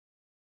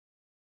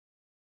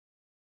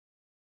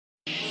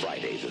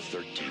Friday the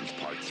 13th,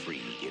 Part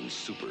 3 in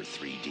Super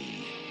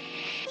 3D.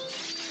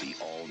 The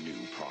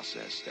all-new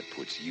process that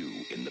puts you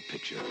in the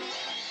picture.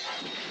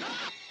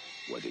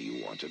 Whether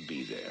you want to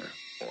be there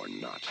or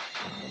not.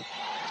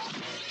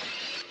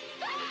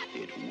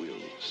 It will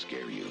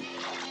scare you.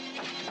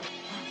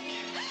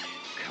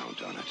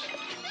 Count on it.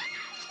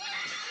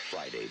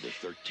 Friday the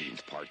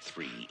 13th, Part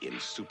 3 in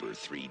Super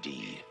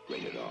 3D.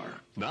 Rated R.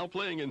 Now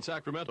playing in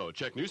Sacramento.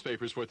 Check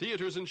newspapers for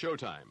theaters and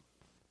showtime.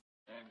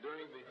 And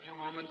during the few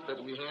moments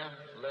that we have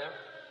left,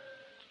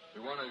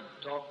 we want to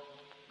talk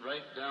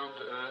right down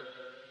to earth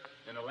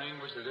in a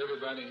language that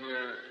everybody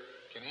here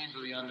can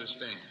easily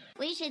understand.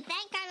 We should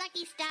thank our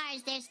lucky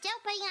stars. They're still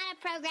putting on a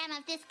program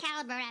of this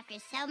caliber after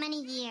so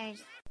many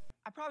years.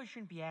 I probably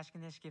shouldn't be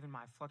asking this given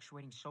my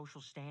fluctuating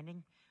social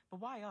standing, but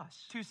why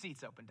us? 2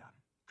 seats opened up.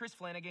 Chris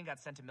Flanagan got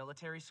sent to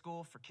military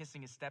school for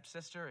kissing his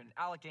stepsister, and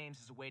Alec Ames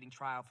is awaiting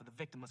trial for the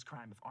victimless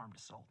crime of armed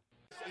assault.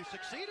 He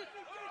succeeded.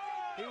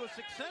 He was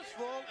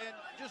successful in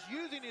just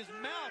using his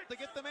mouth to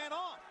get the man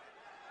off.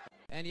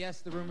 And yes,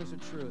 the rumors are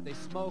true. They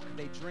smoke,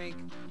 they drink,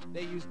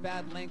 they use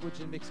bad language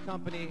in mixed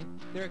company.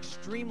 They're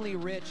extremely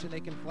rich and they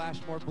can flash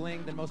more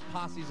bling than most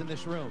posses in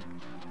this room.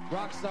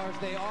 Rock stars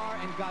they are,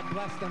 and God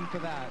bless them for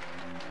that.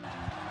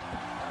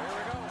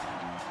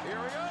 Here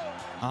we go.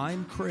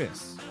 I'm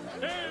Chris.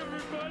 Hey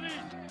everybody,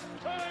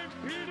 I'm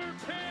Peter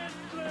Pan.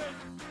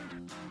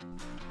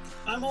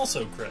 I'm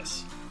also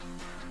Chris.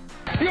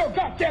 You're a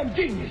goddamn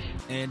genius.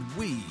 And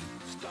we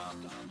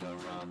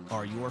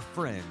are your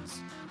friends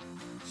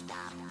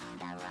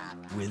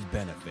with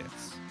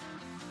benefits.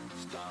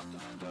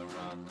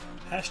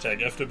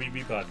 Hashtag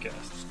FWB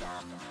Podcast.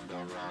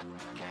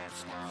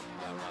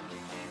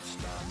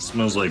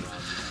 Smells like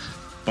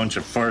a bunch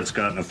of farts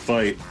got in a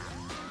fight.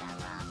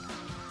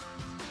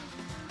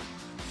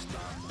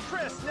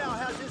 Chris now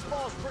has his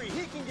balls free.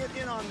 He can get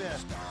in on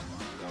this.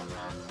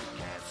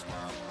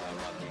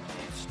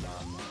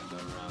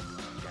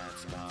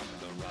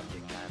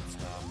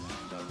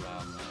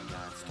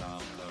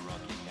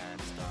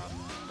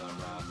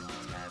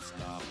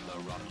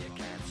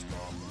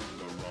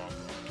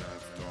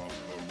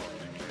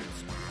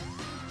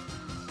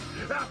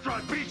 After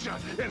I beat you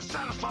and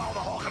satisfy all the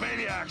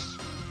Hulkamaniacs,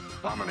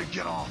 I'm gonna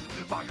get off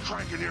by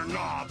cranking your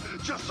knob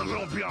just a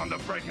little beyond the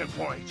breaking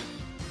point.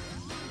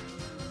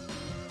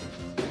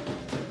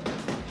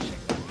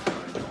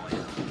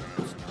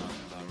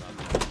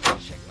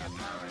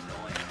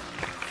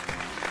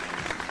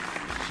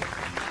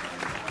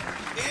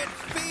 It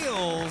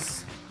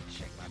feels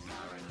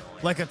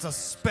like it's a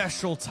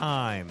special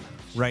time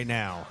right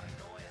now.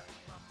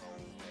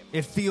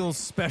 It feels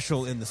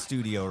special in the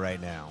studio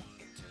right now.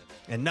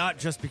 And not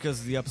just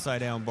because the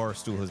upside-down bar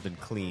stool has been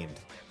cleaned.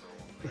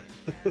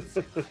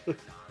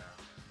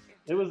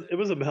 It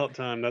was about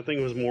time. I think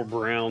it was more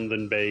brown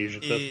than beige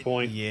at this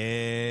point.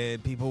 Yeah,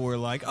 people were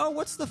like, "Oh,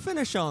 what's the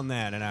finish on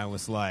that?" And I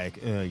was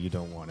like, "You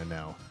don't want to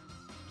know.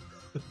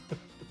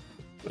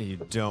 You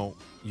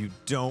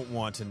don't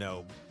want to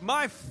know,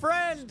 my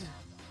friend."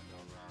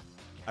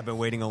 I've been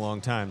waiting a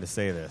long time to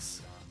say this.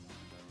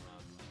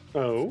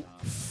 Oh,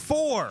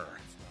 for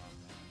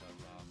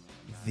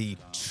the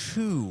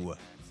 200th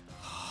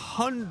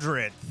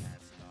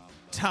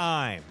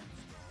time.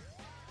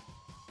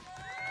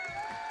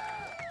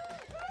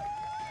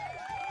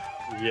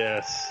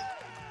 Yes.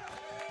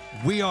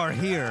 We are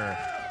here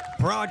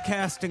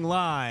broadcasting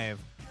live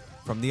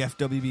from the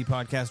FWB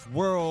Podcast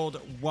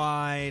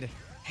Worldwide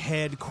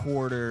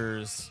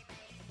Headquarters.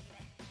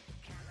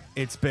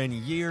 It's been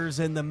years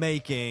in the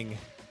making.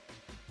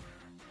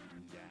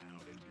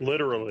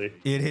 Literally.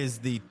 It is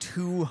the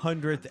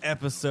 200th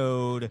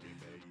episode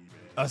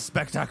of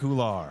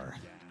Spectacular.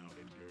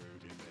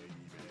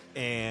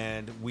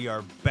 And we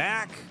are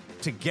back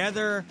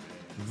together,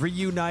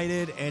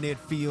 reunited, and it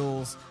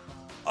feels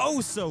oh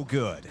so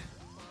good.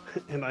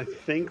 And I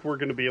think we're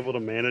going to be able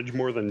to manage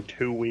more than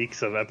 2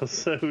 weeks of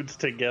episodes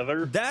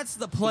together. That's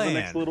the plan. For the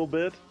next little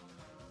bit.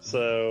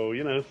 So,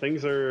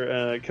 things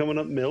are coming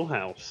up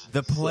Millhouse.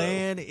 The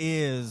plan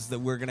is that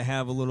we're going to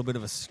have a little bit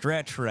of a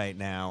stretch right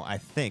now, I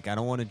think. I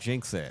don't want to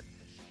jinx it.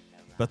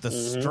 But the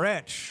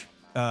stretch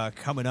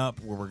coming up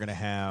where we're going to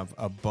have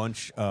a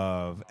bunch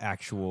of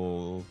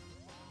actual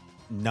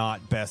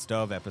not best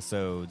of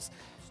episodes.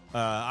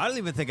 I don't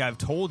even think I've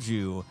told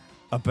you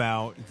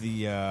about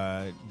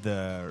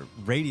the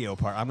radio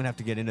part. I'm going to have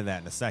to get into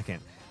that in a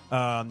second.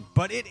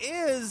 But it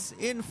is,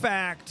 in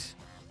fact,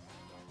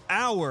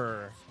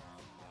 our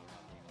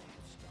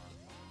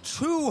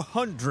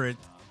 200th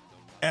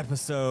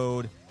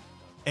episode,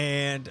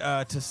 and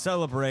to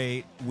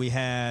celebrate, we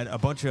had a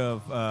bunch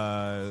of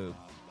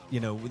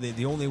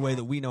the only way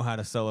that we know how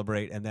to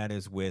celebrate, and that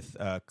is with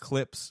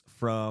clips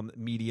from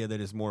media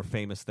that is more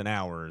famous than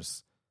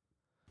ours.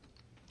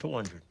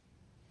 200.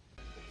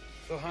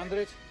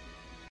 200.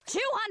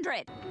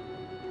 200.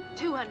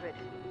 200.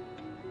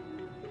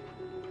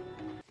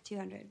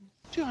 200.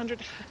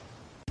 200.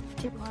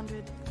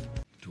 200.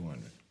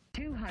 200.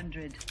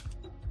 200.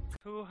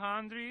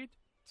 200.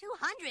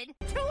 200.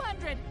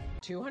 200.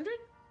 200?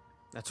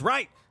 That's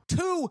right.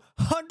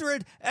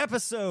 200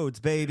 episodes,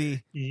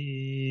 baby.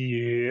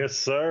 Yes,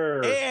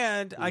 sir.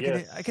 And I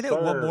can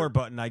hit one more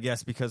button, I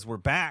guess, because we're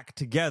back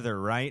together,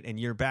 right? And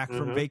you're back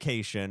from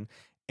vacation.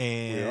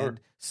 And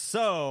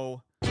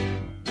so,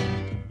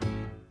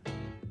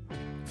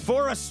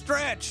 for a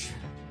stretch,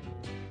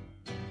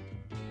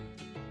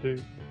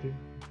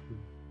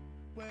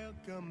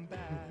 Welcome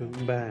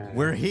back.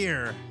 We're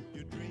here.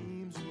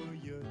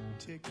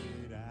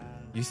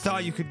 You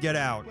thought you could get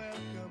out,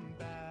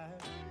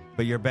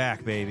 but you're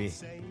back, baby.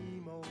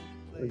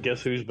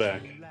 Guess who's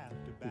back?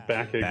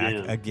 Back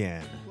again. Back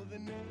again.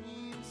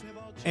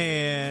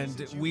 And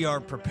we are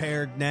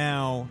prepared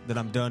now that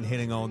I'm done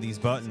hitting all these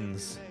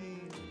buttons.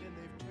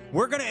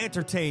 We're going to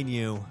entertain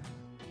you.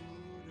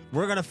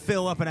 We're going to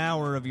fill up an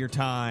hour of your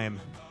time.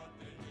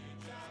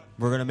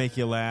 We're going to make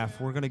you laugh.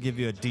 We're going to give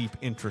you a deep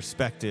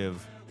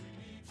introspective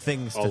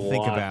things to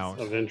think about.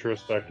 Of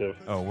introspective.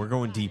 Oh, we're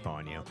going deep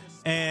on you.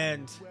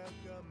 And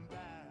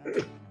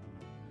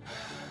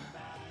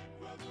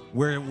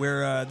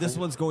we're this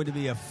one's going to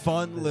be a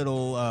fun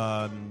little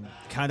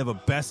kind of a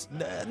best,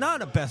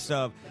 not a best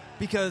of,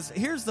 because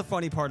here's the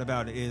funny part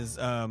about it is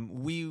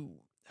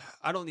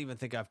I don't even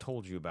think I've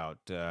told you about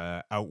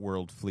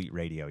Outworld Fleet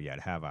Radio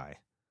yet, have I?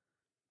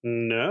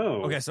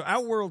 No. Okay, so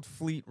Outworld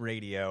Fleet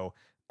Radio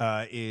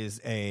is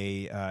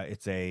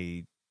it's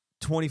a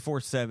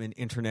 24/7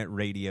 internet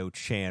radio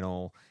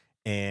channel,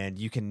 and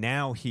you can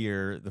now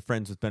hear the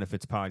Friends with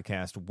Benefits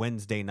podcast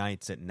Wednesday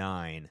nights at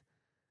 9.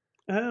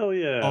 Hell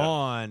yeah.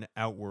 On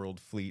Outworld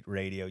Fleet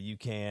Radio. You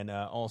can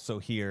also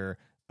hear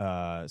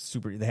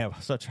they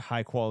have such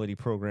high quality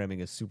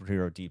programming as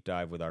Superhero Deep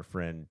Dive with our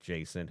friend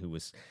Jason, who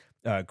was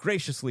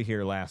graciously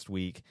here last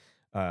week.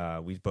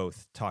 We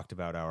both talked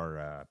about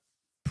our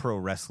pro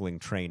wrestling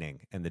training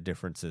and the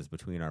differences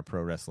between our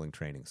pro wrestling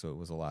training, so it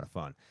was a lot of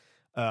fun,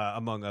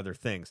 among other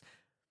things.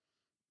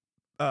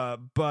 So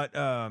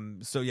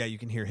yeah, you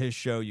can hear his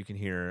show, you can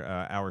hear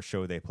our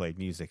show. They Played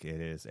Music.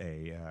 It is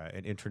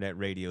an internet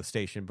radio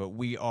station, but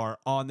we are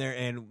on there,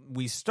 and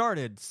we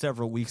started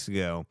several weeks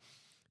ago.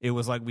 It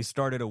was like we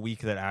started a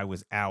week that I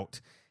was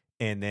out,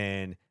 and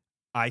then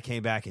I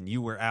came back and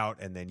you were out,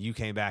 and then you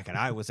came back and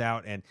I was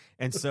out, and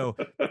so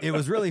it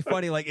was really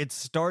funny. Like, it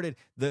started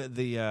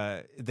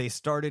they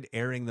started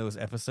airing those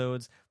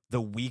episodes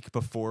the week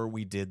before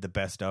we did the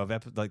best of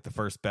like the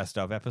first best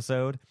of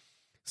episode.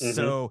 Mm-hmm.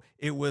 So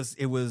it was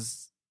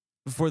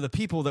for the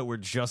people that were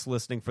just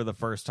listening for the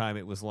first time,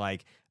 it was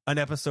like an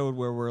episode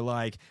where we're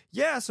like,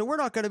 yeah, so we're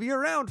not going to be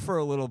around for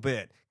a little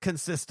bit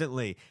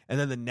consistently. And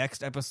then the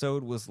next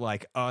episode was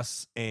like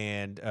us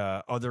and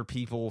other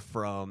people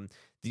from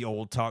the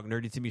old Talk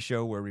Nerdy to Me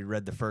show, where we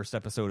read the first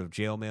episode of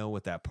Jail Mail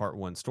with that part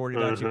 1 story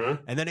about you.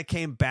 And then it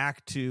came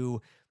back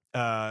to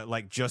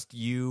like just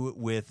you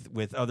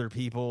with other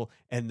people,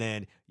 and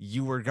then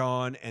you were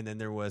gone, and then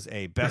there was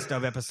a best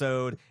of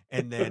episode,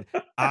 and then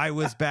I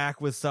was back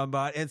with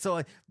somebody. And so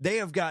like they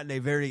have gotten a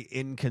very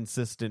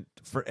inconsistent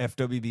for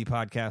FWB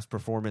podcast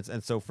performance.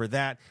 And so for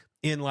that,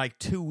 in like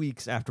 2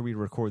 weeks after we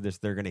record this,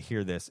 they're going to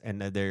hear this,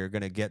 and they're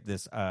going to get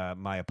this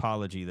my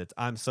apology that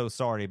I'm so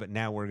sorry, but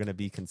now we're going to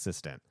be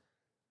consistent.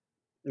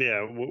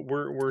 Yeah,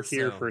 we're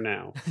here for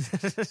now.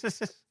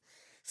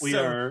 We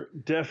are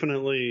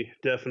definitely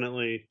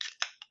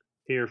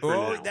here for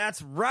now. Oh,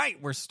 that's right.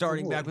 We're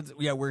starting back with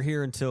we're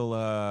here until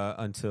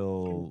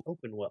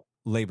open well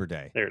Labor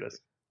Day. There it is.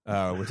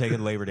 We're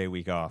taking Labor Day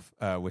week off,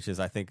 which is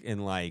I think in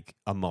like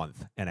a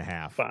month and a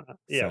half.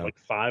 Like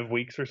 5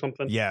 weeks or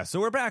something. Yeah,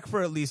 so we're back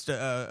for at least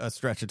a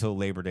stretch until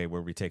Labor Day,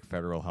 where we take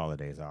federal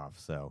holidays off.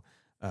 So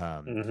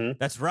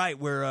that's right.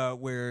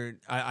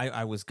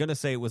 I was gonna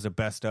say it was a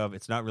best of.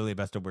 It's not really a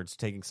best of. We're just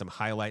taking some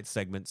highlight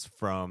segments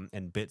from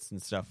and bits and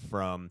stuff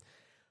from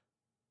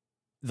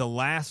the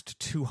last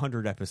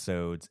 200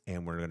 episodes,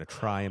 and we're gonna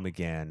try them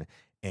again.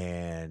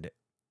 And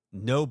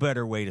no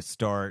better way to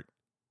start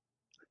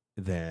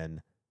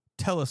than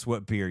tell us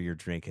what beer you're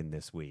drinking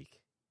this week.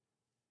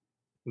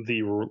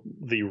 The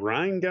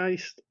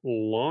Rheingeist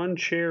Lawn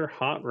Chair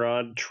Hot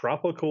Rod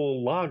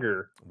Tropical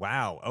Lager.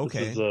 Wow.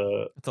 Okay,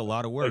 that's a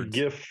lot of words. A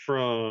gift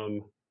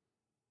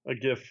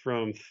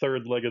from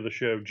third leg of the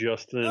show,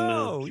 Justin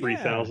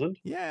 3000.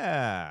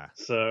 Yeah.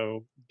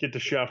 So get to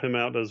shout him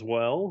out as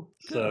well.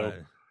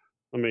 Good.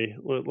 So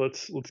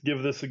let's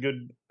give this a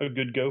good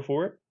go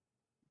for it.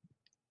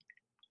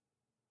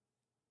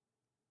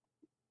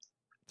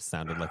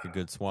 Sounded like a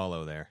good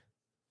swallow there.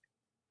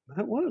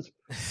 That was.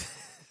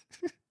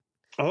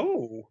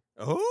 Oh.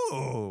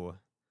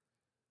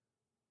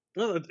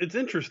 No, it's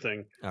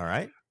interesting. All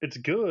right. It's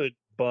good,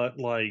 but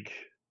I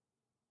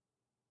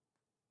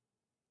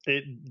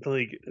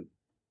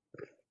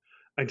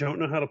don't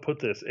know how to put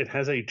this. It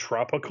has a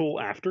tropical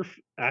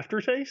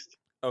aftertaste.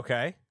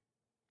 Okay.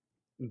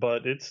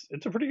 But it's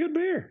a pretty good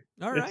beer.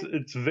 All right.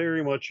 It's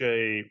very much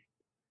a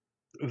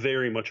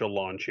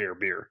lawn chair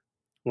beer.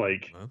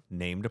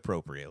 Named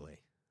appropriately.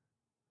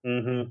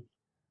 Mm-hmm.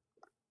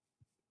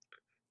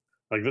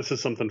 Like, this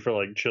is something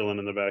for chilling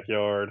in the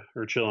backyard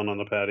or chilling on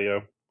the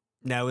patio.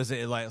 Now, is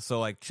it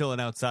like chilling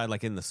outside,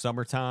 like in the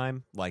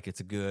summertime? Like, it's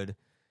a good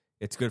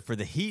it's good for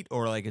the heat,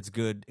 or like it's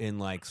good in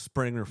like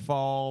spring or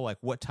fall? Like,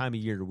 what time of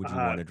year would you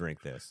want to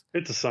drink this?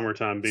 It's a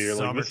summertime beer.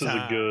 Like, this is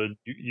a good.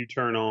 You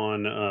turn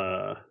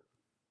on.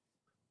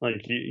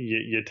 Like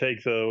you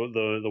take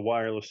the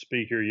wireless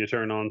speaker. You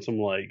turn on some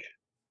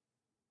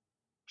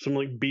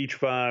beach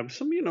vibes.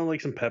 Some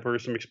like some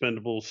peppers, some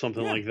Expendables,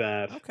 something like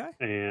that. Okay.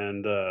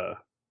 And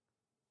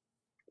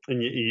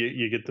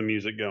you get the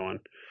music going,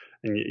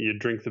 and you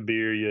drink the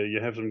beer. You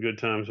have some good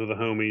times with the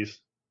homies.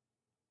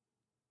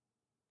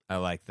 I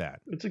like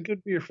that. It's a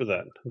good beer for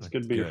that. It's a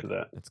good beer for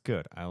that. It's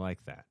good. I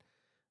like that.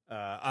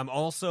 I'm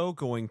also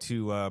going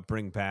to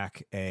bring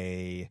back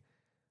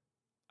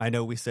I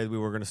know we said we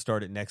were going to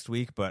start it next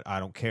week, but I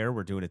don't care.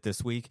 We're doing it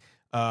this week.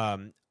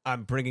 I'm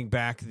bringing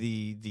back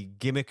the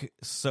gimmick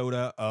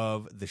soda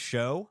of the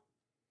show.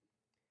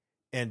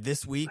 And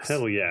this week,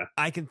 hell yeah,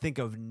 I can think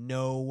of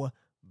no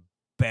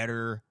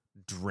better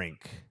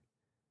drink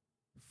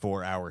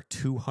for our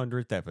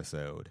 200th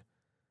episode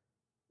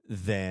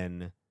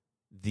than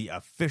the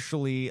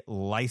officially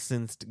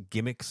licensed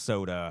gimmick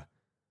soda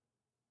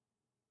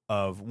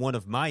of one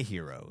of my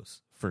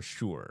heroes, for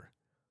sure.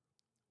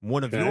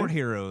 One of your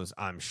heroes,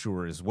 I'm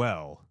sure, as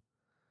well.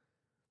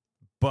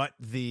 But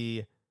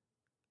the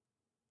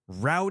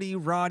Rowdy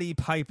Roddy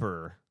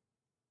Piper.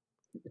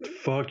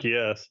 Fuck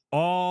yes.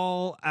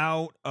 All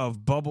out of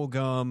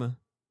bubblegum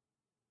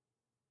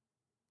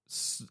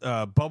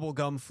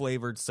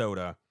flavored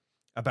soda.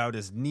 About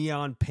as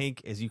neon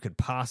pink as you could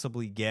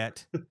possibly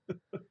get.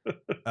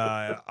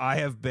 I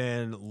have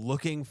been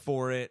looking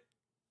for it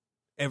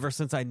ever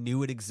since I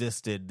knew it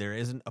existed. There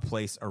isn't a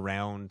place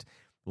around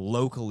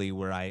locally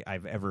where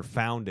I've ever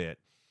found it.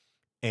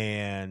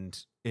 And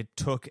it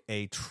took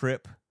a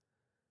trip.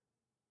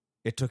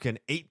 It took an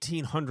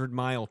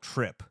 1,800-mile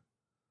trip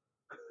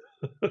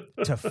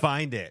to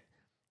find it.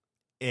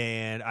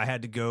 And I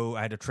had to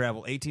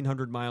travel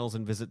 1,800 miles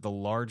and visit the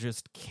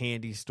largest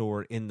candy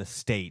store in the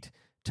state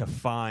to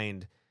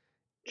find.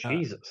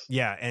 Jesus.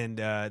 Yeah, and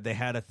they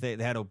had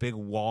a big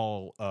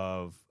wall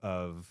of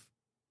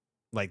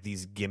like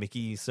these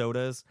gimmicky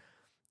sodas.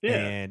 Yeah.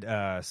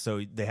 And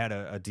so they had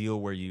a deal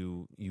where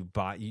you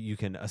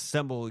can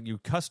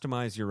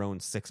customize your own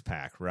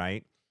 6-pack,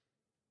 right?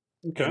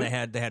 Okay.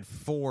 And they had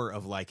 4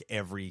 of like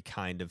every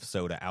kind of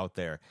soda out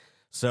there.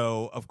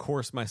 So of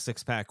course my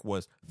 6-pack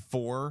was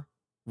 4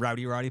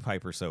 Rowdy Roddy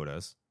Piper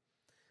sodas.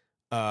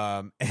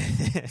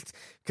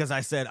 Because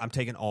I said I'm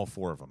taking all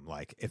 4 of them.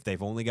 Like, if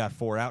they've only got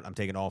 4 out, I'm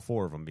taking all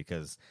 4 of them,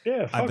 because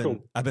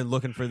I've been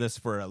looking for this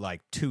for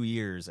like 2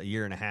 years, a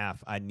year and a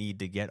half. I need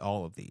to get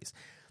all of these.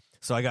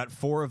 So I got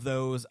 4 of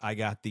those. I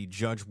got the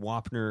Judge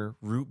Wapner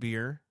root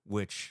beer,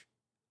 which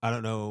I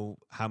don't know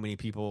how many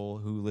people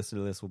who listen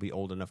to this will be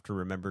old enough to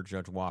remember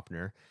Judge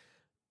Wapner,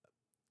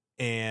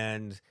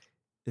 and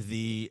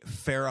the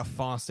Farrah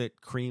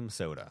Fawcett cream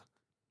soda.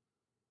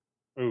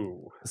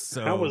 Ooh,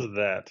 so how was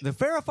that? The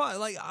Farrah Fawcett,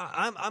 like,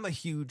 I'm a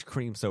huge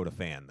cream soda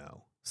fan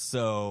though,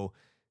 so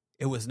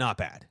it was not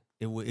bad.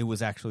 It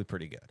was actually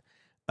pretty good.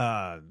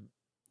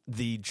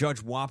 The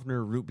Judge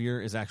Wapner root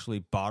beer is actually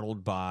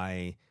bottled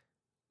by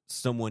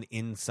someone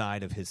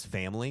inside of his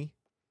family.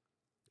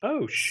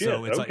 Oh shit!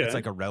 So it's okay.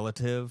 like a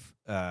relative,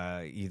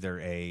 either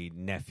a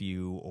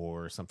nephew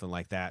or something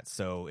like that.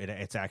 So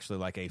it's actually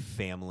like a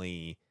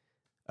family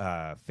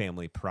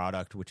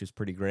product, which is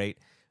pretty great.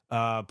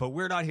 But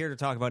we're not here to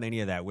talk about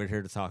any of that. We're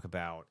here to talk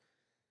about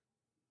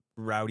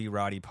Rowdy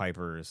Roddy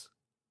Piper's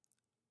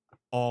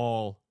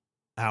all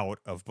out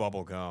of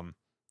bubblegum.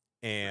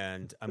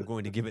 And I'm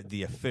going to give it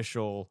the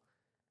official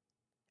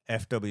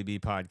FWB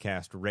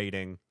podcast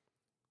rating,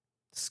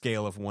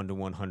 scale of 1 to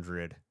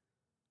 100.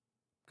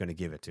 Going to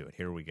give it to it.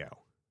 Here we go.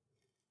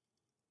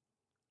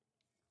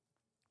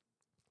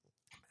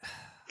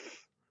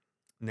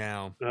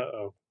 Now.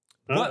 Uh-oh.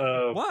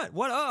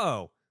 What?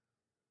 Uh-oh.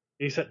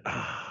 He said,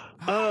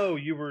 oh,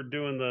 you were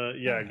doing the,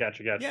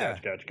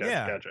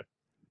 gotcha.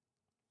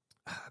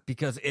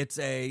 Because it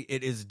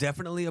is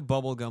definitely a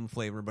bubblegum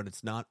flavor, but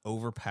it's not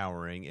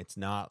overpowering. It's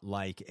not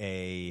like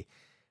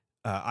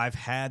I've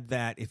had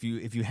that. If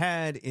you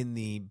had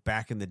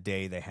back in the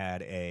day, they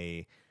had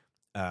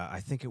I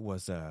think it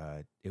was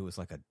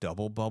like a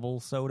double bubble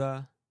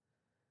soda.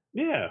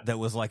 Yeah. That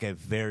was like a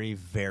very,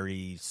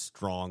 very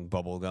strong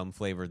bubblegum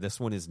flavor. This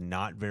one is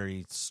not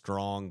very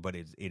strong, but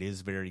it is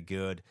very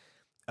good.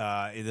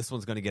 This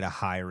one's going to get a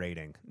high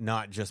rating,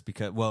 not just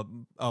because, well,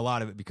 a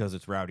lot of it because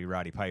it's Rowdy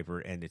Roddy Piper,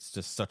 and it's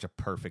just such a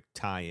perfect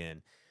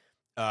tie-in.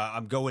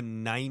 I'm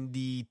going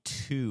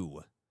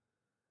 92.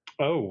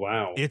 Oh,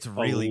 wow. It's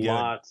really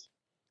good.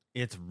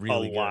 It's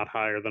really a lot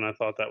higher than I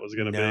thought that was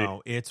going to be.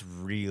 No, it's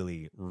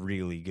really,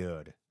 really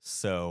good.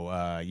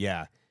 So,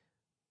 yeah,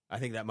 I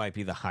think that might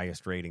be the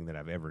highest rating that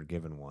I've ever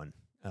given one.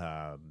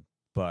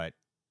 But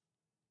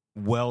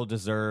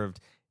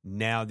well-deserved.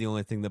 Now the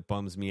only thing that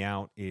bums me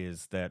out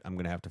is that I'm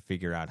going to have to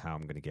figure out how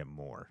I'm going to get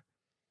more.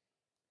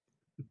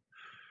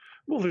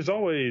 Well, there's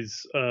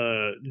always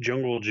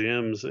Jungle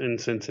Gyms in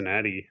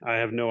Cincinnati. I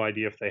have no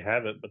idea if they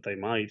have it, but they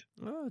might.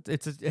 Well, I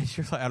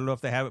don't know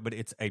if they have it, but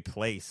it's a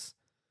place.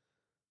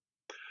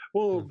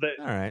 Well,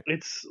 All right.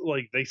 it's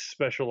like they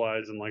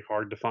specialize in like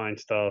hard to find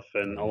stuff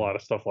and a lot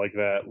of stuff like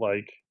that.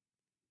 Like,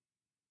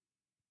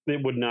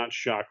 it would not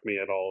shock me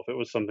at all if it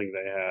was something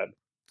they had.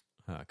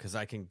 Because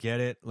I can get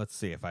it. Let's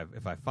see if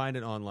I find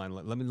it online.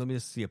 Let me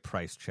just see a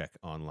price check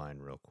online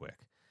real quick.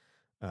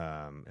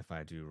 If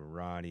I do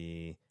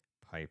Roddy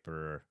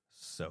Piper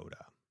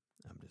soda,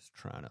 I'm just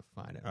trying to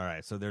find it. All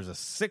right, so there's a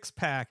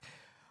 6-pack.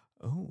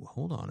 Oh,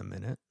 hold on a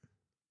minute.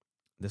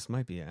 This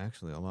might be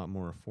actually a lot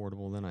more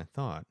affordable than I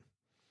thought.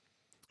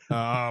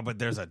 But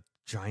there's a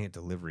giant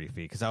delivery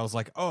fee because I was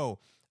like, oh,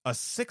 a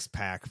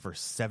 6-pack for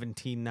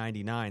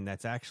 $17.99.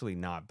 That's actually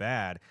not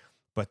bad,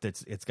 but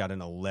it's got an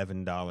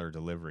 $11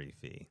 delivery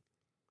fee.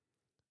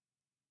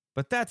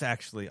 But that's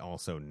actually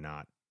also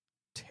not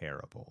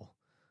terrible.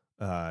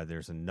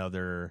 There's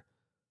another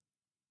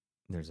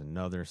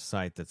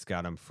site that's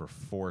got them for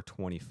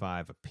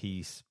 $4.25 a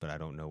piece, but I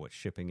don't know what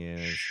shipping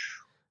is.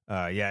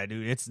 Yeah,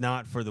 dude, it's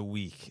not for the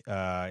weak.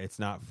 It's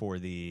not for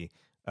the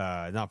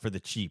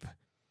cheap.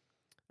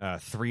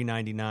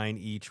 $3.99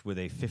 each with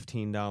a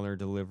 $15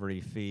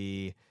 delivery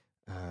fee.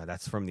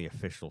 That's from the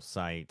official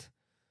site.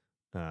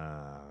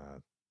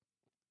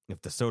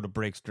 If the soda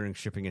breaks during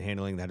shipping and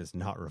handling, that is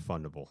not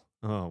refundable.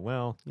 Oh,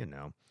 well, you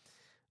know.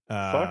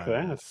 Fuck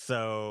that.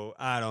 So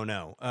I don't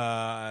know.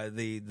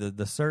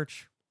 The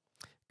search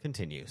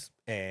continues,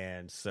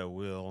 and so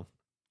we'll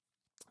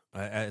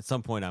at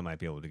some point I might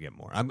be able to get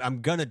more. I'm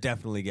gonna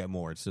definitely get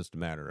more. It's just a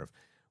matter of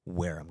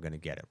where I'm gonna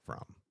get it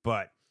from.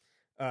 But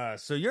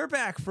so you're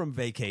back from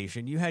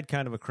vacation. You had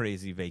kind of a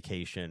crazy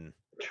vacation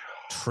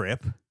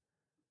trip.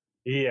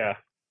 Yeah.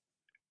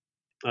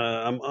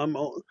 I'm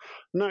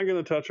not going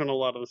to touch on a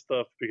lot of the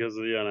stuff because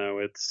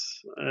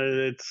it's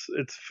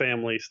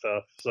family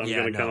stuff, so I'm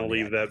going to kind of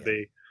leave that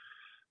be.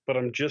 But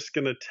I'm just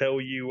going to tell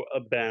you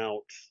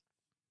about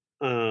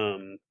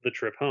the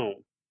trip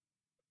home.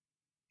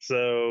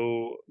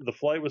 So the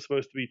flight was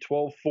supposed to be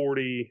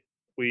 12:40.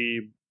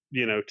 We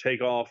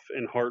take off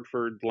in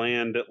Hartford,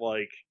 land at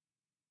like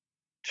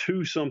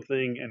 2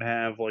 something, and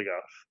have like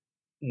a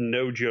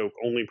no joke,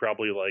 only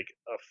probably like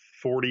a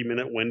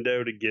 40-minute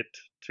window to get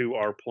to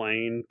our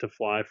plane to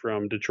fly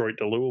from Detroit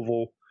to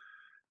Louisville.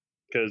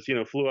 Because,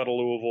 flew out of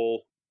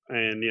Louisville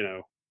and,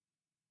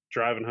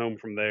 driving home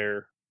from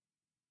there.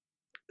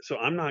 So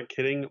I'm not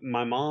kidding.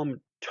 My mom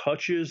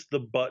touches the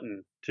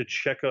button to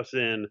check us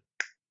in,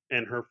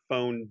 and her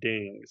phone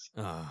dings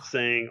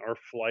saying our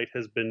flight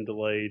has been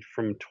delayed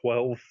from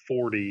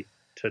 12:40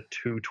 to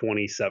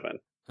 2:27.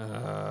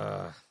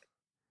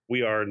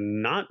 We are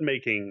not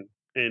making.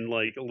 And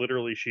like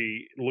literally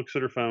she looks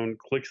at her phone,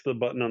 clicks the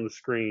button on the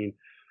screen,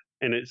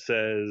 and it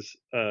says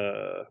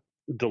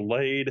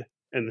delayed,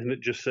 and then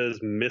it just says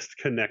missed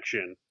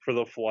connection for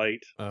the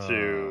flight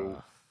to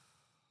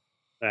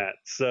that.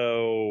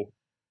 So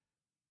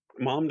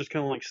mom just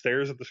kind of like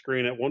stares at the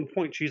screen. At one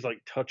point she's like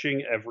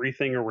touching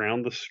everything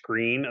around the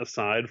screen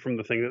aside from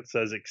the thing that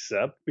says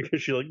accept,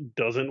 because she like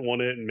doesn't want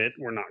to admit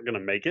we're not going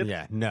to make it.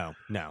 Yeah, no.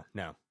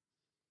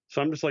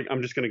 So I'm just like,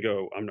 I'm just going to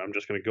go. I'm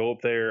just going to go up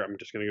there. I'm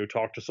just going to go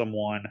talk to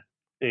someone.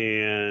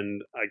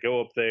 And I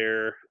go up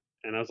there,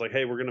 and I was like,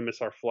 hey, we're going to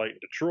miss our flight in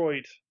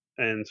Detroit.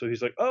 And so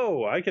he's like,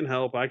 oh, I can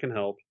help.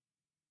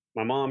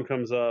 My mom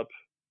comes up,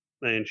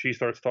 and she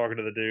starts talking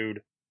to the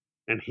dude.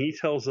 And he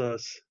tells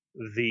us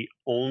the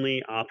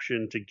only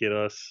option to get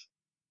us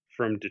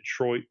from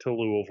Detroit to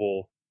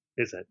Louisville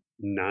is at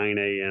 9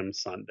 a.m.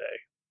 Sunday.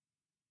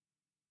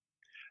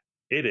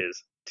 It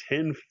is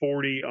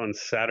 10:40 on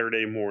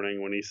Saturday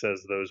morning when he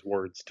says those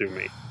words to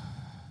me.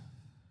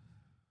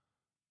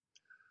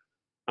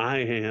 I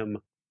am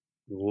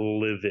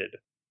livid.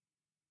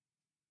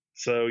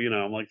 So,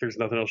 I'm like, there's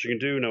nothing else you can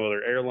do, no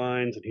other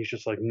airlines. And he's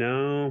just like,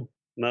 no,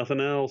 nothing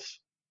else.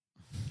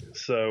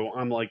 So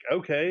I'm like,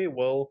 okay,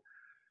 well,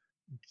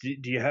 do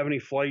you have any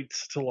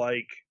flights to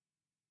like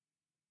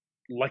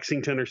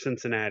Lexington or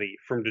Cincinnati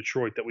from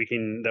Detroit that we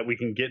can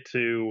get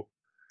to?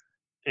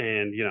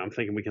 And, I'm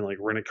thinking we can like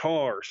rent a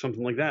car or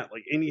something like that.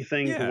 Like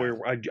anything to where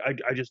I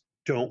just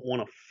don't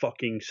want to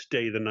fucking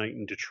stay the night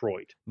in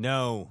Detroit.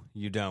 No,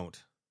 you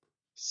don't.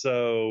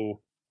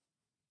 So,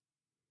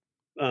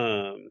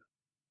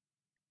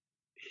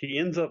 he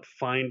ends up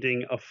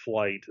finding a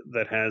flight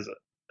that has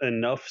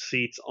enough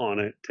seats on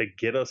it to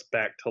get us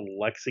back to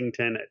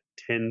Lexington at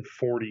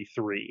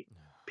 10:43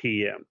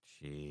 p.m.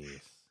 Jeez.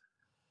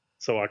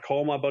 So I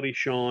call my buddy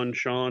Sean.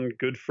 Sean,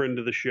 good friend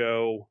of the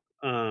show.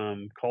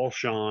 Call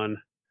Sean.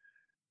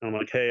 I'm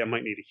like, hey, I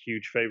might need a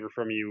huge favor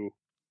from you.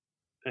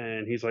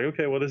 And he's like,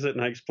 okay, what is it?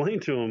 And I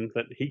explained to him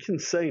that he can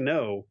say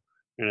no,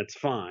 and it's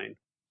fine.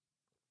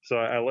 So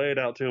I lay it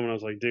out to him, and I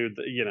was like, dude,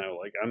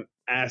 like I'm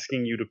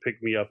asking you to pick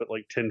me up at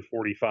like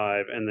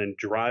 10:45 and then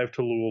drive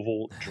to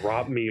Louisville,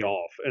 drop me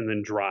off, and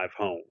then drive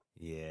home.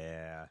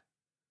 Yeah.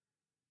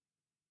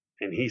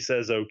 And he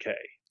says, okay.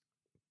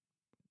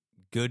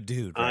 Good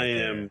dude. I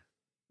am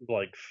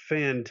like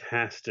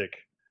fantastic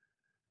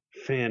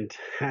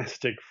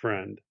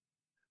friend.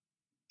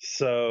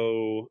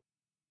 So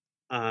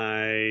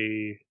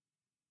I,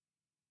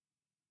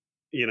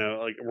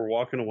 like we're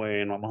walking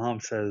away, and my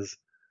mom says,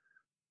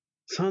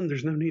 son,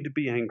 there's no need to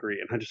be angry.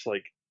 And I just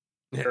like,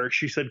 or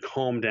she said,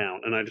 calm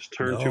down. And I just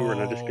turn to her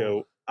and I just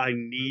go, I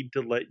need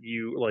to let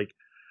you, like,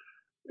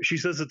 she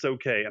says it's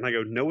okay. And I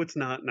go, no, it's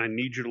not. And I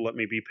need you to let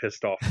me be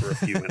pissed off for a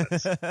few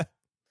minutes.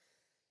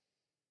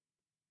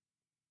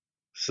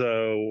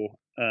 So,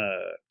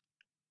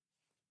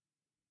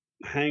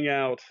 hang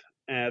out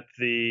at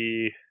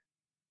the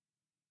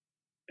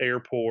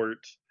airport,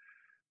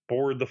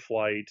 board the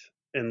flight,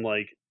 and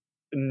like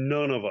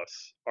none of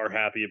us are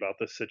happy about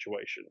this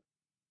situation.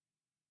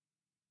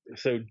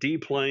 So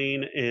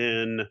deplane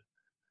in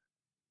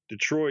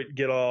Detroit,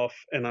 get off,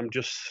 and I'm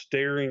just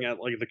staring at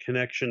like the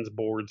connections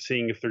board,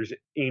 seeing if there's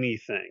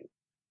anything.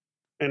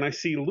 And I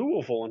see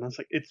Louisville, and I was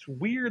like, it's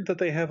weird that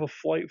they have a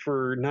flight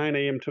for 9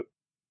 a.m. to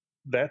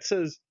that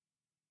says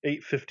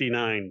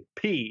 8:59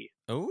 p.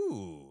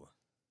 Ooh,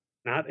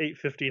 not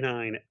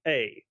 8:59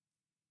 a.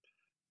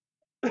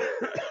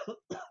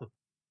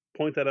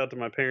 Point that out to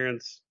my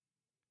parents.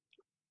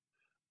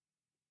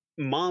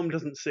 Mom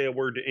doesn't say a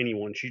word to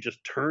anyone. She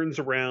just turns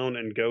around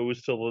and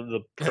goes to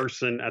the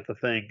person at the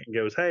thing and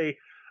goes, hey,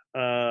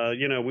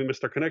 we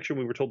missed our connection.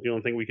 We were told the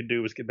only thing we could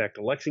do was get back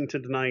to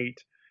Lexington tonight,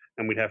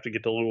 and we'd have to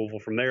get to Louisville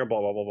from there, blah,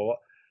 blah, blah, blah, blah.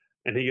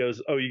 And he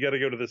goes, oh, you got to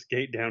go to this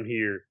gate down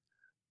here.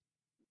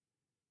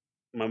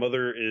 My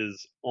mother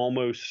is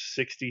almost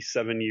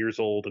 67 years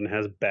old and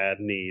has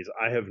bad knees.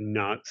 I have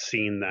not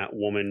seen that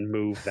woman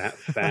move that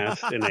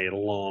fast in a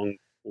long,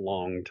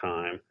 long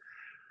time.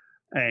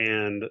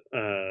 And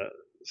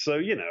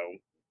so,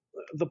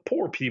 the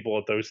poor people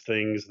at those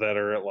things that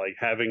are like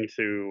having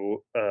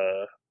to,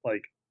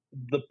 like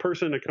the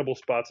person a couple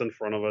spots in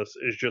front of us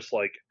is just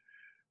like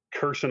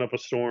cursing up a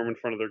storm in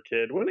front of their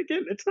kid. When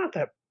again, it's not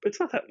that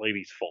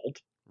lady's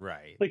fault.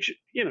 Right. Like,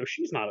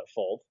 she's not at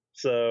fault.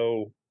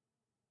 So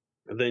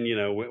then,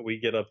 we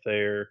get up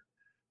there,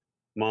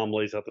 Mom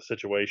lays out the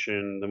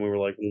situation. Then we were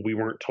like, well, we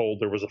weren't told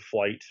there was a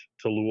flight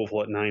to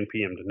Louisville at 9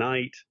 p.m.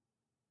 tonight.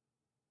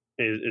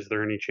 Is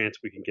there any chance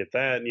we can get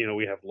that? And,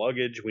 we have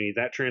luggage. We need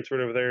that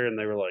transferred over there. And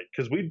they were like,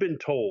 because we'd been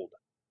told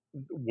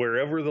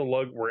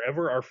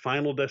wherever our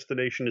final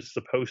destination is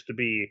supposed to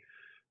be,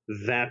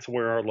 that's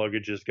where our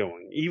luggage is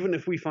going. Even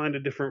if we find a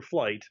different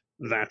flight,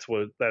 that's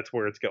where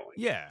it's going.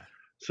 Yeah.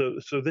 So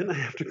then I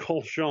have to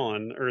call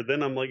Sean, or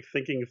then I'm like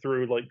thinking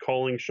through like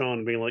calling Sean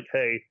and being like,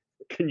 hey,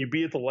 can you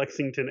be at the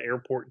Lexington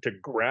airport to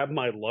grab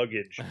my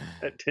luggage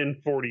at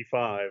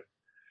 10:45?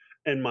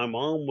 And my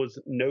mom was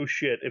no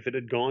shit. If it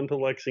had gone to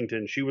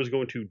Lexington, she was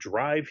going to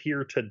drive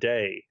here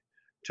today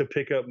to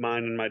pick up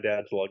mine and my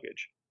dad's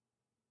luggage.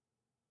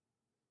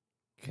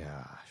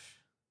 Gosh.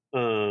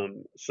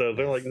 So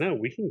they're like, no,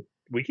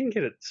 we can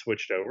get it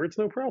switched over. It's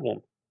no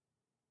problem.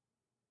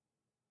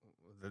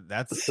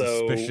 That's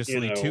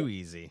suspiciously too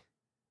easy.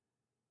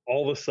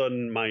 All of a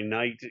sudden, my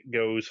night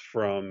goes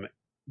from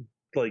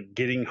like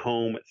getting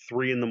home at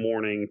 3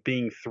 a.m,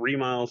 being 3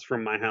 miles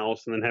from my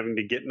house, and then having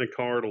to get in a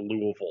car to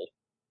Louisville.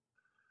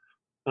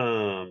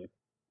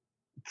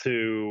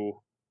 To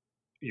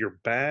your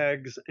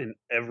bags and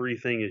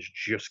everything is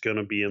just going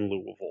to be in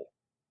Louisville.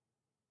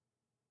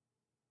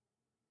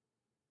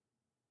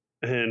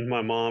 And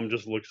my mom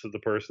just looks at the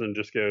person and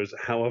just goes,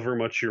 however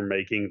much you're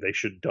making, they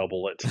should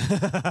double it.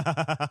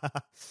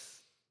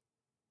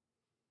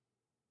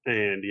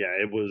 And yeah,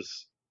 it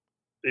was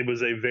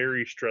a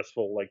very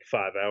stressful, like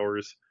 5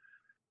 hours.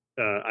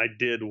 I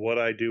did what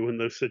I do in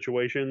those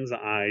situations.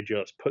 I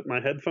just put my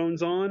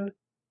headphones on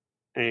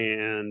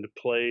and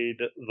played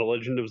The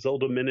Legend of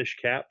Zelda Minish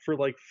Cap for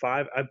like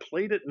 5. I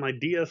played it. My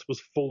DS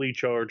was fully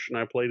charged, and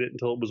I played it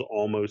until it was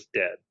almost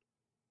dead.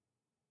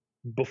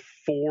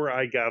 Before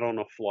I got on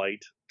a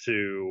flight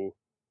to,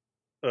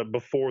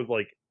 before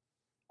like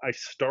I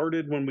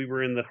started when we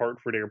were in the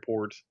Hartford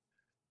airport,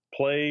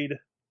 played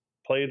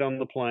on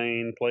the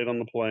plane,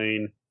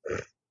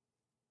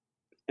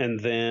 and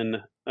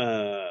then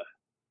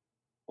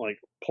like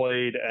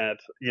played at,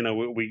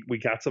 we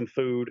got some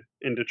food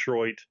in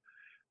Detroit.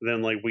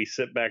 Then like we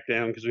sit back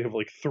down because we have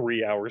like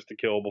 3 hours to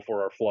kill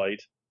before our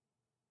flight,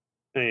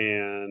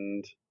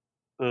 and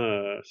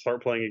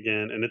start playing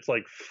again, and it's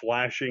like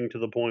flashing to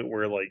the point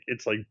where like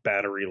it's like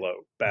battery low,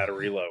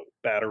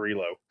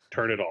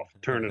 turn it off.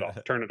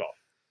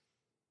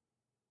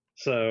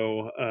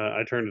 So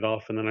I turned it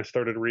off, and then I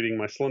started reading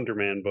my Slender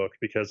Man book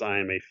because I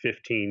am a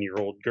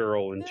 15-year-old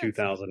girl in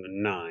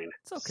 2009.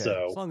 It's okay.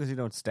 So, as long as you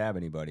don't stab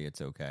anybody,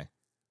 it's okay.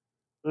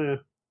 Yeah.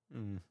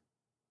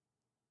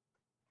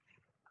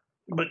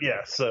 But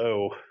yeah,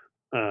 so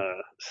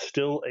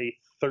still a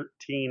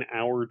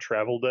 13-hour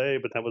travel day,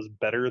 but that was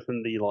better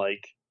than the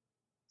like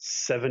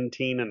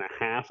 17 and a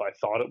half I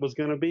thought it was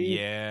going to be.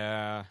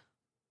 Yeah.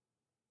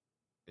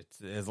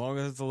 It's as long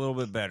as it's a little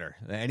bit better.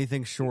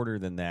 Anything shorter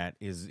than that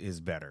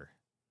is better.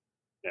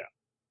 Yeah.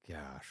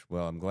 Gosh.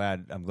 Well, I'm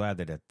glad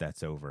that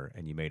that's over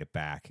and you made it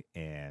back,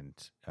 and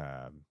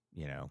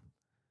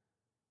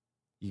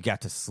you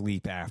got to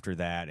sleep after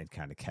that and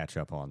kind of catch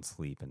up on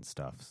sleep and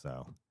stuff. So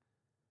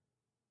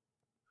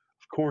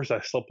of course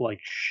I slept like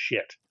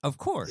shit. Of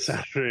course.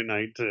 Saturday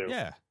night too.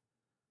 Yeah.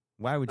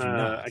 Why would you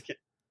not?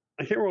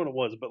 I can't remember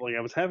what it was, but like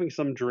I was having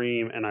some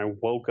dream and I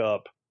woke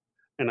up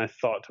and I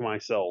thought to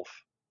myself,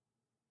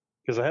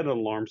 because I had an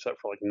alarm set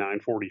for like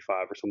 9:45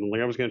 or something.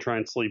 Like I was going to try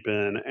and sleep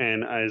in,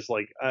 and I was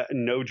like,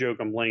 no joke,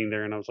 I'm laying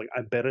there, and I was like,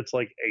 I bet it's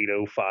like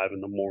 8:05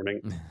 in the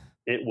morning.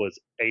 It was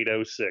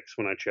 8:06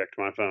 when I checked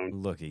my phone.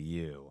 Look at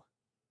you.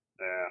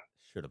 Yeah.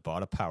 Should have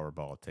bought a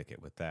Powerball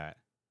ticket with that.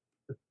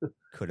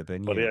 Could have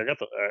been But you. yeah,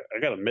 I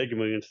got a Mega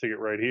Millions ticket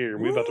right here.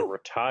 We're about to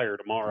retire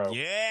tomorrow.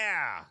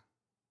 Yeah.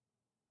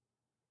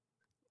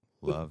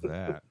 Love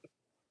that.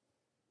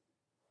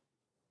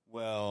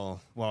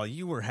 Well, while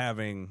you were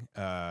having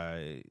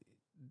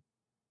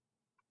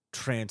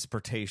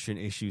transportation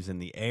issues in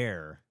the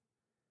air,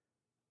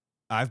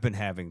 I've been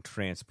having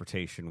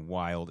transportation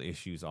wild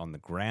issues on the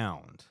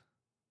ground.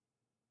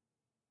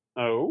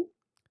 Oh?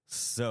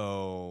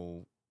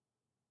 So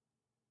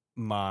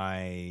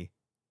my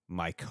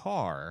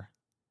car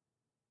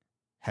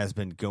has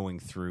been going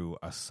through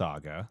a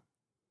saga.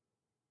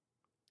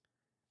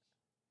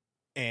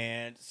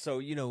 And so,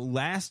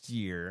 last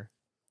year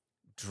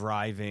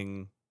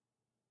driving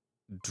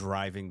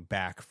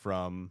back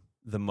from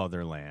the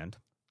motherland,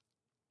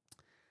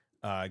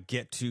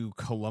 get to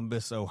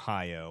Columbus,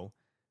 Ohio,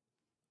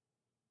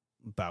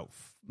 about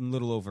a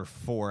little over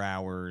 4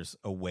 hours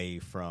away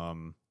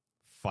from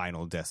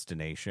final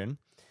destination,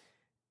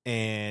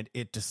 and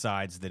it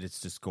decides that it's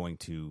just going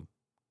to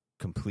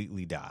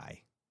completely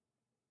die.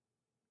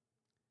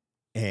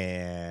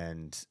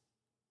 And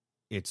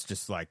it's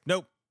just like,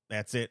 nope,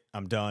 that's it,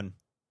 I'm done.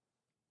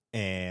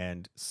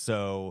 And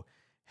so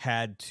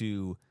had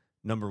to,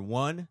 number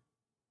one,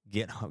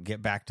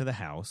 get back to the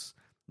house.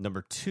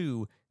 Number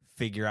two,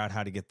 figure out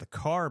how to get the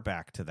car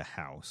back to the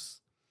house.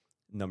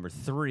 Number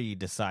three,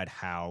 decide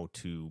how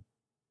to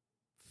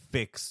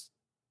fix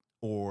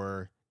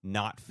or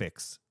not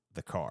fix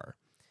the car.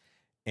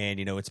 And,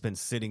 it's been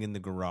sitting in the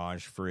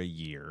garage for a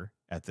year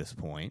at this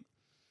point.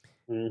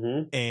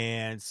 Mm-hmm.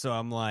 And so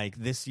I'm like,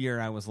 this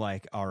year I was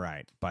like, all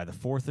right, by the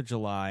 4th of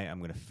July, I'm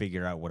going to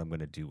figure out what I'm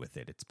going to do with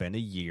it. It's been a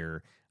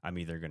year. I'm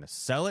either going to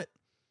sell it,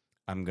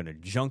 I'm going to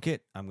junk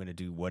it, I'm going to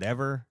do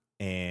whatever.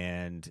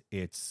 And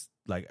it's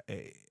like,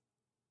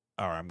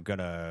 or I'm going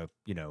to,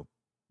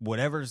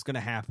 whatever's going to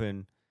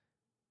happen,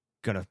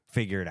 going to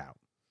figure it out.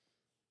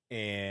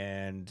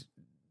 And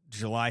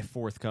July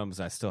 4th comes,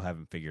 I still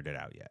haven't figured it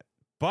out yet.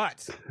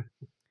 But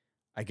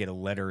I get a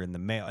letter in the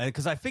mail,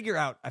 because I figure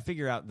out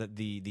that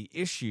the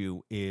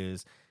issue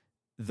is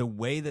the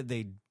way that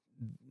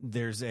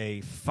there's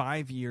a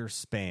 5-year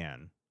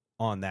span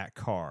on that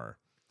car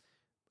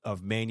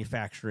of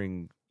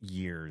manufacturing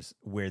years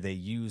where they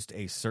used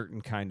a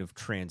certain kind of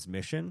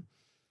transmission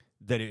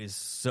that is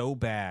so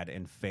bad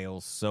and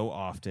fails so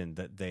often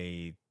that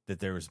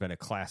there has been a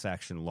class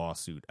action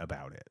lawsuit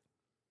about it,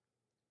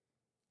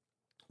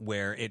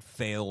 where it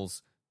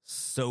fails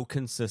so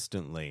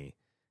consistently.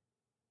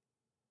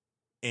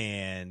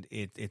 And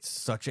it's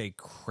such a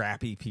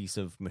crappy piece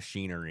of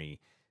machinery,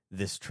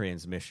 this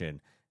transmission,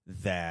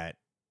 that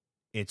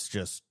it's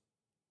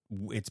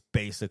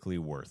basically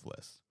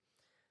worthless.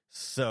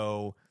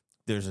 So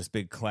there's this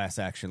big class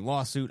action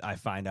lawsuit. I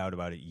find out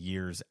about it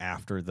years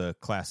after the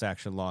class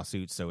action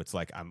lawsuit, so it's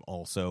like I'm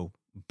also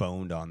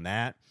boned on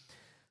that.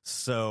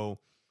 So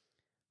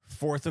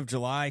 4th of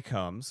July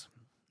comes,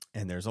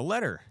 and there's a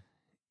letter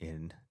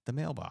in the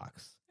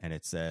mailbox, and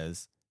it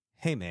says,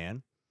 "Hey,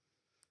 man,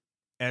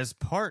 as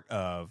part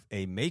of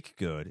a make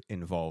good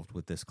involved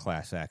with this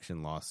class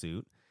action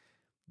lawsuit,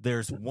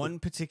 there's one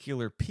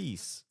particular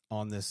piece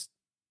on this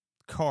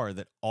car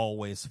that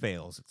always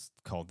fails. It's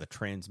called the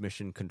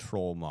transmission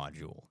control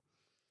module."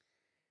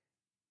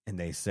 And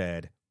they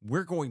said,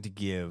 we're going to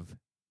give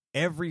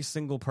every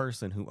single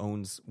person who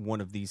owns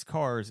one of these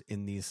cars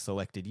in these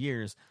selected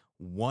years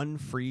one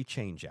free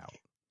change out.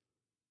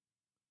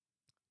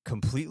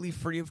 Completely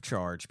free of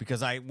charge, because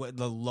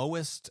the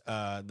lowest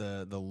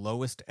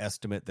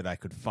estimate that I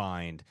could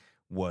find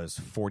was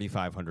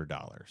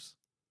 $4,500.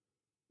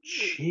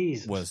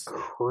 Jesus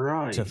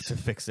Christ! To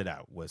fix it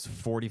out was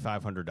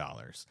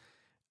 $4,500.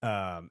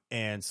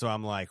 And so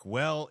I'm like,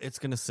 well, it's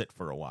going to sit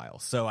for a while.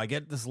 So I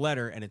get this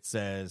letter, and it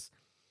says,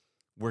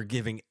 we're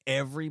giving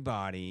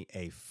everybody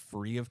a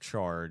free of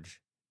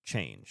charge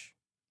change.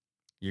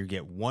 You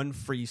get one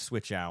free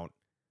switch out,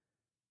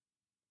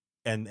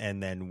 and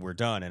then we're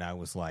done. And I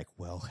was like,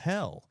 well,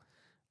 hell,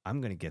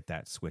 I'm going to get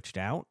that switched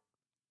out.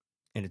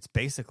 And it's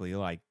basically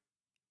like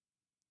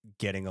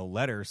getting a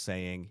letter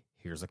saying,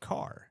 here's a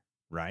car,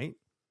 right?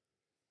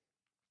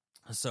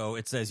 So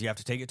it says you have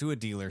to take it to a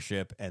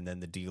dealership, and then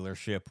the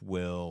dealership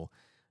will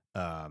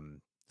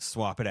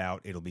swap it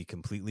out. It'll be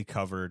completely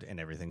covered, and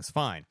everything's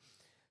fine.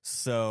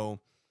 So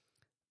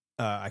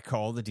I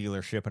call the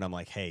dealership, and I'm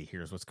like, hey,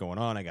 here's what's going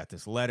on. I got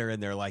this letter.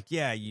 And they're like,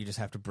 yeah, you just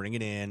have to bring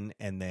it in,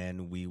 and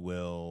then we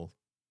will,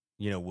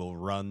 we'll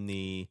run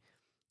the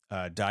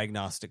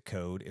diagnostic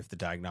code. If the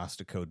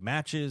diagnostic code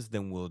matches,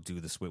 then we'll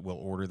do this. We'll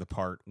order the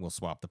part. We'll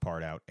swap the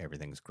part out.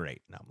 Everything's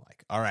great. And I'm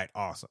like, all right,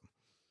 awesome.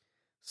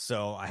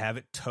 So I have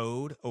it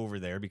towed over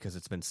there because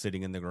it's been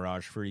sitting in the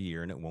garage for a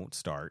year and it won't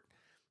start.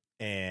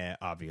 and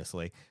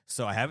obviously.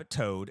 So I have it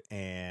towed,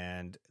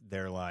 and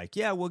they're like,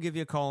 yeah, we'll give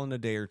you a call in a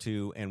day or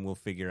two, and we'll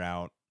figure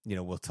out,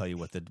 we'll tell you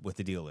what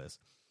the deal is.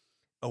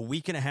 A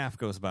week and a half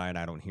goes by, and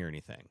I don't hear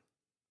anything.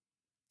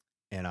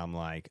 And I'm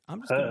like, I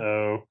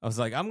was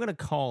like, I'm going to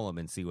call them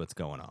and see what's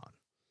going on.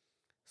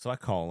 So I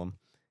call them,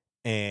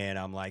 and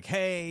I'm like,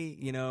 hey,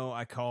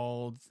 I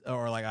called,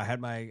 or like I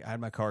had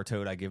my car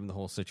towed. I give them the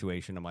whole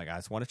situation. I'm like, I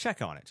just want to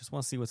check on it. Just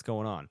want to see what's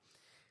going on.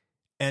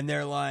 And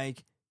they're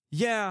like,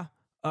 yeah,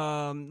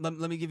 let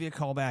me give you a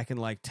call back in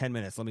like 10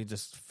 minutes. Let me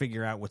just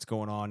figure out what's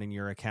going on in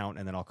your account,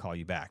 and then I'll call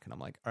you back. And I'm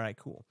like, all right,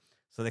 cool.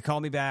 So they call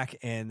me back,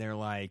 and they're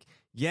like,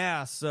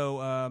 yeah,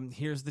 so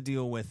here's the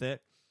deal with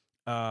it.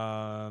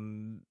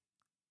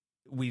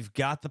 We've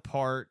got the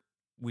part.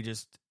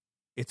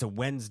 It's a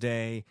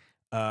Wednesday.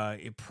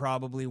 It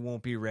probably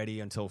won't be ready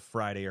until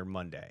Friday or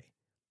Monday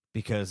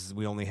because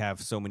we only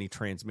have so many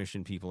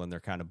transmission people and they're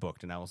kind of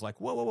booked. And I was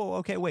like, whoa.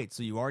 Okay, wait.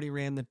 So you already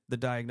ran the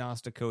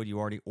diagnostic code. You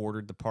already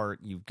ordered the part.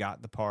 You've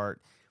got the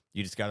part.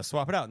 You just got to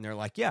swap it out. And they're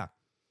like, yeah.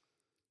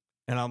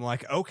 And I'm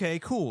like, okay,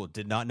 cool.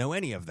 Did not know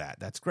any of that.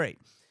 That's great.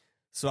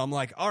 So I'm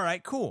like, all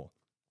right, cool.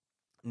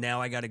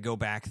 Now I got to go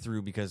back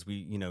through because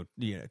we,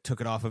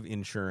 took it off of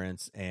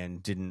insurance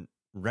and didn't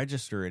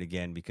register it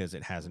again because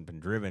it hasn't been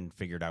driven.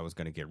 Figured I was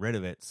going to get rid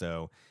of it.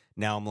 So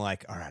now I'm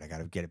like, all right, I got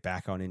to get it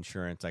back on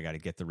insurance. I got to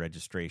get the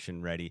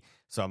registration ready.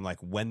 So I'm like,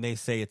 when they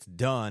say it's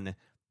done,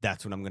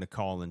 that's when I'm going to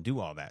call and do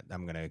all that.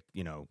 I'm going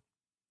to,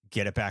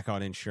 get it back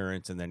on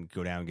insurance and then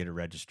go down and get it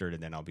registered.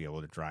 And then I'll be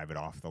able to drive it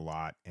off the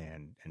lot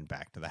and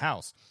back to the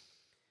house.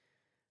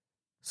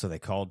 So they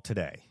called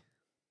today.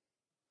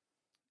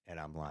 And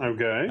I'm like,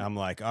 okay. I'm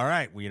like, all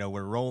right,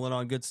 we're rolling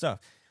on good stuff.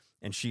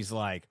 And she's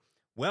like,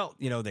 well,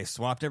 they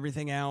swapped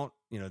everything out.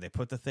 They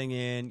put the thing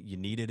in. You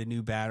needed a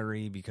new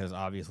battery because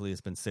obviously it's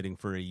been sitting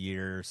for a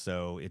year,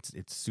 so it's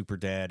super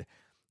dead.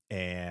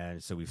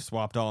 And so we've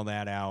swapped all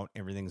that out.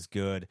 Everything's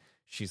good.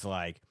 She's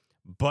like,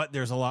 but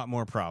there's a lot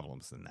more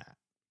problems than that.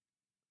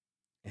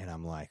 And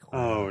I'm like,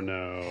 oh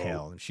no,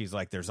 hell. And she's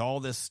like, there's all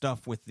this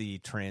stuff with the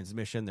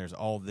transmission. There's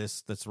all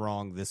this that's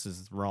wrong. This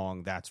is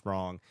wrong. That's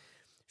wrong.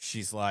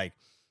 She's like,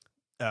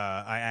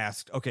 I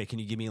asked, okay, can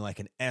you give me like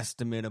an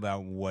estimate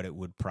about what it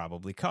would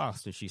probably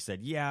cost? And she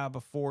said, yeah,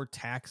 before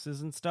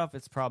taxes and stuff,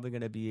 it's probably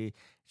going to be,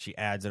 she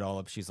adds it all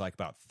up. She's like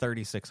about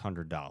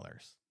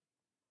 $3,600.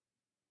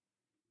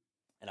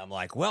 And I'm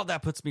like, well,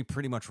 that puts me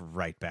pretty much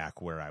right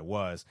back where I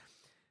was.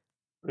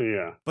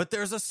 Yeah. But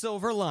there's a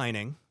silver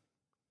lining.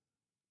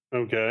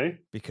 Okay.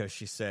 Because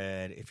she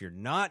said, if you're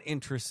not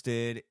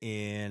interested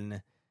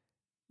in,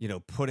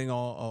 putting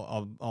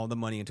all the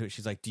money into it,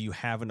 she's like, do you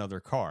have another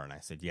car? And I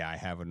said, yeah, I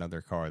have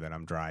another car that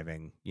I'm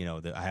driving.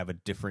 I have a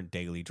different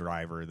daily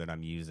driver that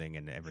I'm using,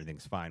 and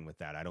everything's fine with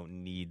that. I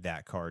don't need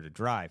that car to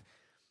drive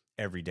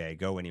every day,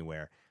 go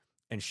anywhere.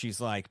 And she's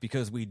like,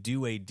 because we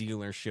do a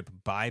dealership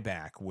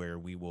buyback where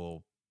we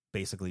will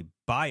basically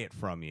buy it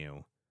from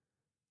you,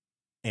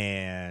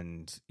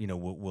 and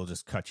we'll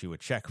just cut you a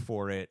check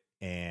for it,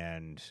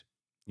 and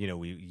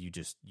you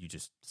just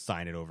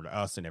sign it over to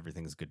us, and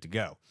everything's good to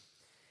go.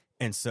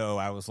 And so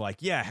I was like,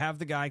 yeah, have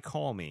the guy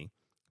call me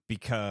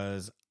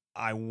because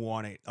I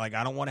want it. Like,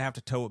 I don't want to have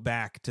to tow it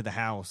back to the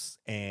house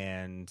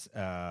and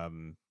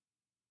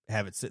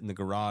have it sit in the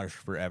garage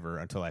forever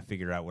until I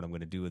figure out what I'm going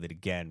to do with it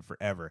again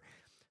forever.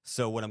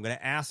 So what I'm going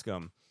to ask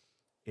them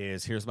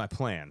is, here's my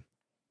plan.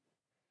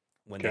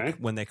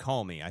 When they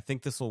call me, I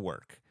think this will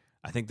work.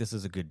 I think this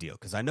is a good deal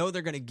because I know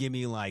they're going to give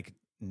me like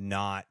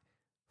not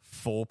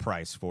full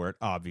price for it,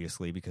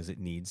 obviously, because it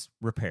needs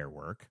repair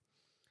work.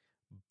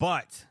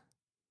 But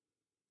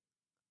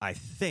I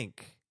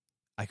think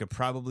I could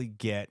probably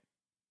get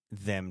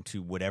them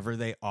to whatever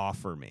they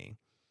offer me.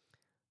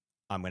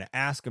 I'm going to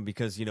ask them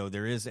because,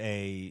 there is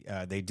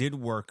they did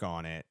work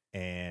on it,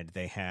 and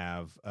they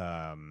have,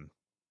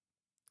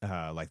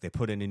 like they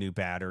put in a new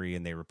battery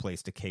and they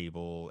replaced a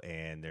cable,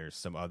 and there's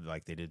some other,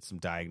 like they did some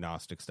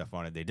diagnostic stuff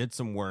on it. They did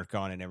some work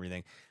on it and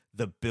everything.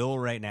 The bill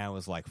right now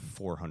is like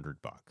 $400.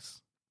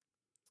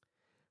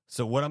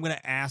 So what I'm going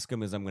to ask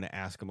them is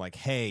like,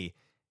 hey,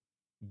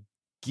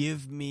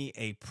 give me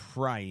a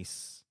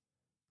price,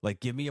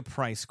 give me a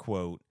price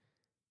quote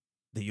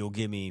that you'll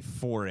give me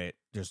for it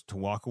just to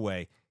walk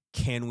away.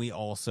 Can we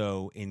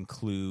also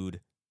include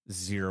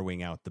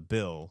zeroing out the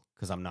bill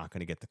because I'm not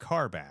going to get the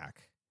car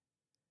back?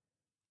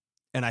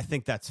 And I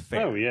think that's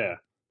fair. Oh, yeah.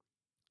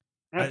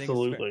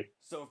 Absolutely.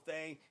 So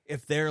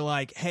if they're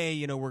like,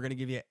 hey, we're going to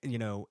give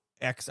you,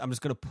 X, I'm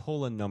just going to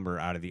pull a number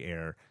out of the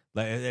air.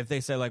 Like if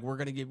they say like, we're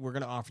going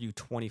to offer you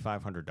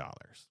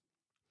 $2,500,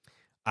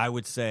 I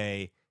would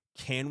say,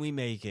 can we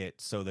make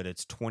it so that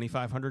it's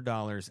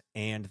 $2,500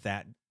 and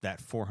that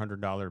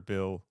 $400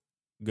 bill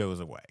goes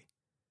away?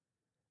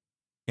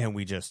 And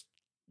we just,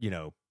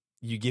 you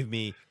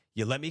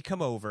let me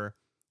come over,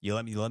 you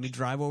let me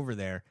drive over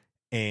there,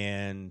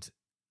 and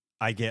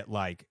I get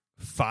like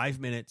 5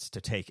 minutes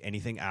to take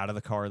anything out of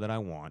the car that I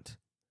want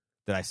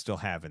that I still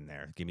have in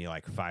there. Give me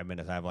like 5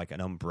 minutes. I have like an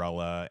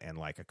umbrella and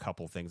like a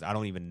couple things. I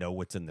don't even know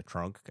what's in the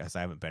trunk because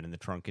I haven't been in the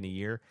trunk in a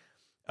year.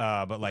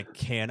 But like,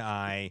 can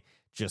I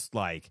just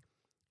like,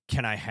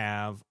 can I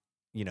have,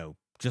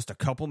 just a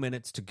couple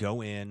minutes to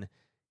go in,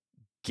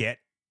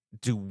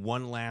 do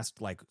one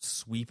last like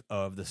sweep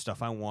of the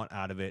stuff I want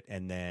out of it,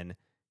 and then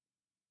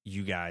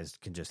you guys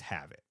can just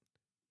have it.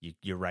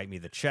 You write me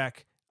the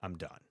check, I'm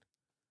done.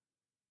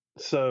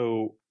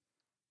 So,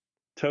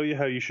 tell you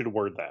how you should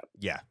word that.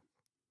 Yeah.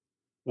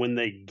 When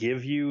they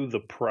give you the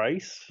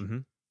price,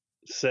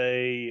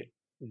 say,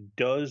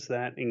 does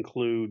that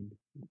include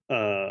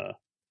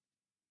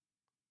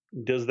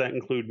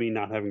me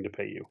not having to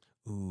pay you?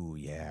 Ooh,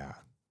 yeah.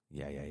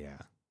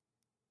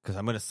 Because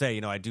I'm going to say,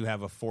 I do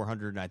have a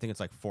I think it's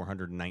like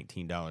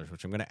 $419,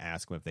 which I'm going to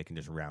ask them if they can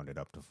just round it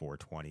up to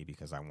 $420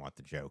 because I want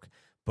the joke.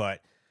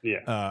 But yeah,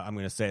 I'm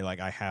going to say, like,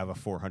 I have a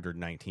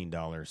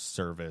 $419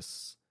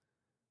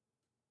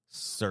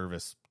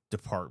 service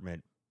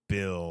department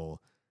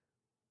bill.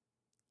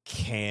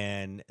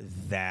 Can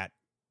that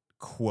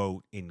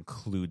quote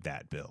include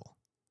that bill?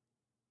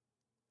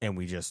 And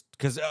we just,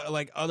 because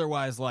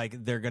otherwise,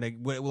 like, they're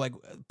going to, like,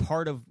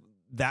 part of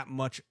that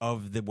much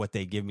of what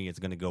they give me is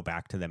going to go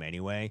back to them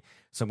anyway.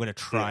 So I'm going to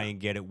try and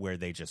get it where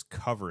they just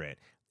cover it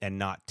and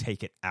not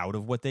take it out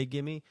of what they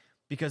give me,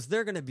 because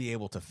they're going to be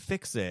able to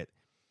fix it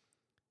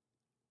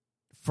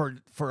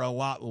for a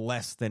lot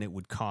less than it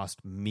would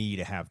cost me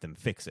to have them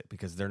fix it,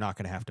 because they're not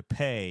going to have to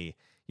pay,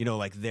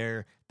 like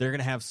they're going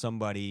to have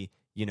somebody,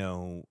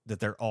 that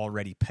they're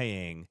already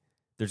paying.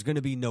 There's going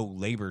to be no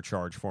labor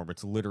charge for them.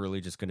 It's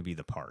literally just going to be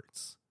the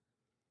parts.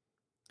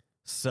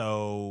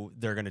 So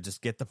they're going to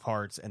just get the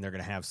parts, and they're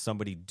going to have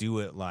somebody do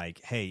it like,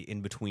 hey,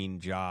 in between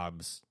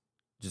jobs,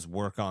 just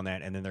work on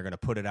that. And then they're going to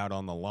put it out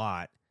on the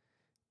lot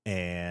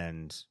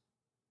and,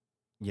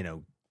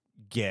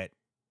 get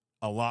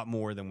a lot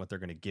more than what they're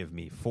going to give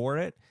me for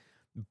it.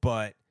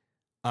 But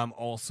I'm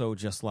also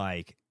just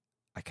like,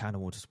 I kind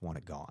of just want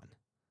it gone.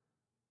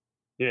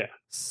 Yeah.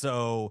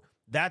 So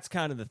that's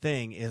kind of the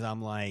thing, is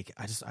I'm like,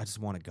 I just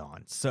want it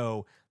gone.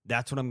 So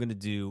that's what I'm going to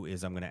do,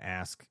 is I'm going to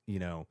ask,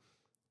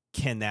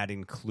 can that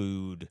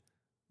include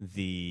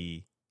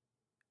the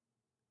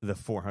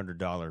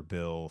 $400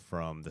 bill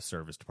from the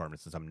service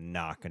department, since I'm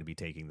not going to be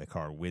taking the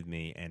car with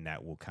me, and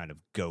that will kind of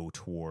go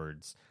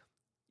towards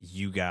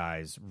you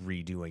guys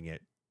redoing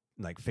it,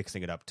 like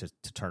fixing it up to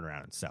turn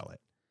around and sell it.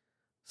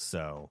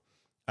 So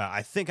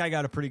I think I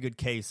got a pretty good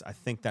case. I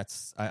think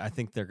I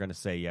think they're going to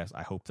say yes.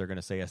 I hope they're going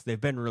to say yes. They've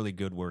been really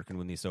good working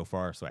with me so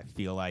far, so I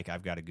feel like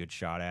I've got a good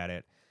shot at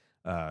it.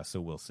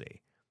 So we'll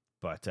see.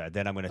 But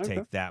then I'm going to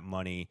take that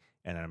money,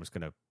 and then I'm just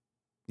going to,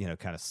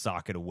 kind of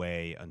sock it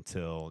away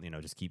until,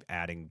 just keep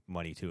adding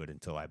money to it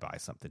until I buy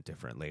something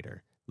different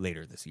later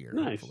this year,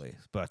 hopefully.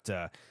 But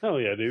hell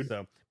yeah, dude.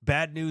 So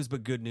bad news,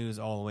 but good news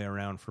all the way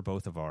around for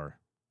both of our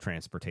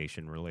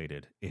transportation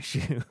related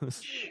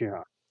issues.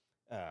 Yeah.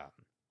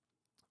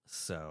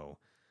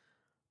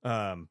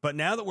 But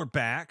now that we're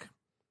back,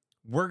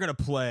 we're going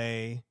to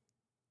play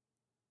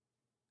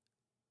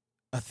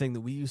a thing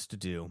that we used to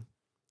do.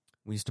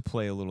 We used to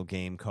play a little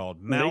game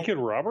called Naked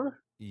Robber?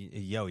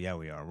 Yeah,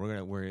 we are.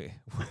 What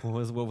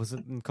was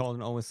it called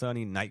in Always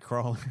Sunny? Night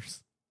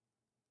Crawlers.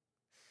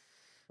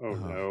 Oh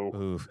no.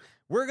 Oof.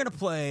 We're going to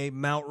play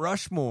Mount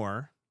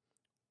Rushmore.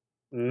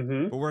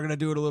 Mm-hmm. But we're going to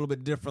do it a little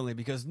bit differently,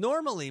 because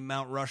normally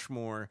Mount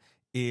Rushmore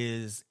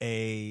is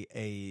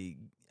I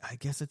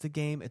guess it's a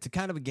game. It's a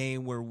kind of a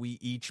game where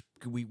we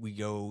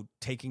go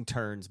taking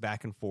turns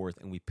back and forth,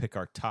 and we pick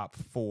our top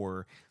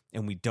 4,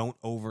 and we don't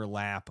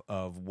overlap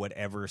of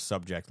whatever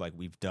subject. Like,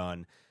 we've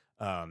done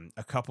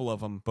a couple of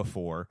them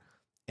before,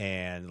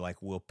 and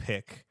like we'll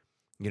pick,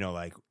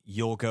 like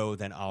you'll go,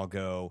 then I'll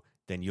go,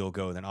 then you'll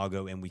go, then I'll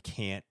go, and we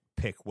can't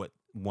pick what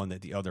one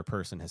that the other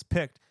person has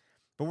picked.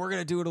 But we're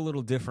going to do it a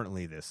little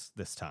differently this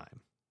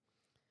time.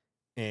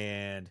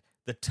 And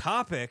the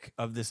topic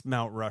of this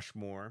Mount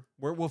Rushmore,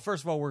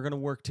 first of all, we're going to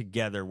work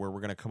together, where we're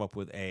going to come up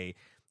with an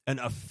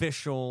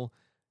official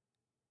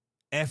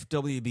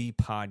FWB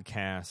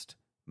podcast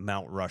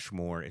Mount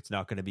Rushmore. It's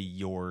not going to be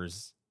your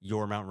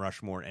Mount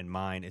Rushmore and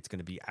mine. It's going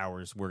to be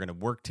ours. We're going to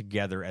work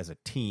together as a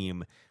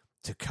team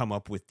to come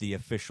up with the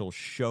official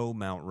show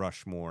Mount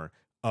Rushmore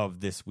of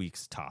this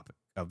week's topic,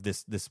 of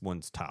this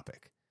one's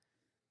topic.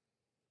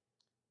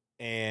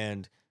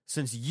 And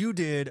since you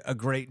did a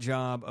great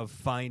job of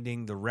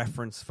finding the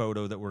reference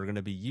photo that we're going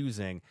to be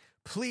using,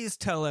 please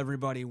tell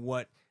everybody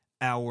what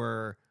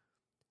our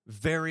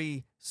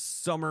very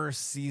summer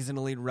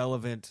seasonally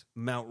relevant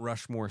Mount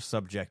Rushmore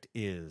subject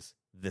is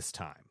this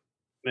time.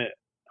 I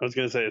was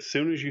going to say, as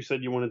soon as you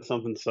said you wanted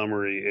something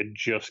summery, it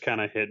just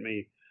kind of hit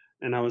me.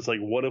 And I was like,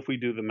 what if we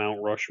do the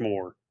Mount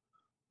Rushmore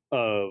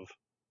of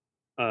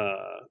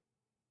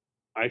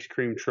ice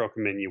cream truck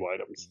menu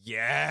items?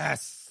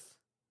 Yes.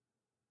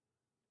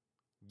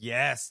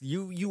 Yes,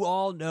 you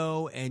all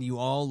know and you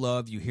all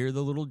love. You hear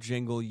the little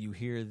jingle. You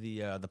hear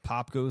the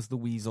Pop Goes the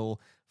Weasel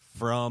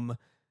from,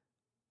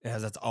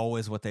 as that's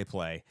always what they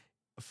play,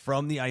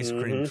 from the ice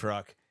cream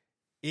truck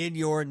in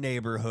your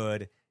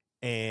neighborhood.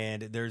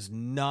 And there's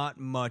not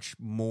much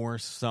more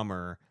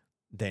summer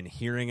than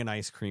hearing an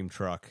ice cream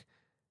truck.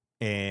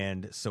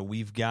 And so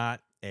we've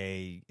got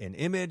an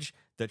image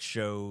that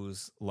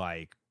shows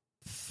like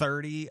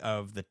 30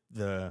 of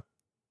the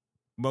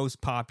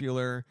most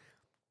popular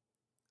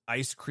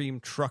ice cream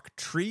truck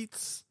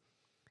treats.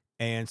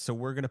 And so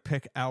we're going to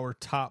pick our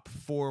top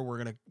 4.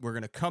 We're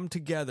going to come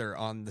together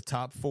on the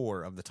top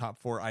 4 of the top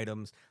 4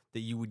 items that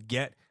you would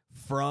get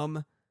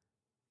from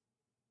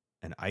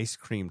an ice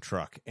cream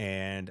truck.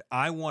 And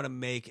I want to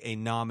make a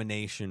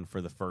nomination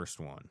for the first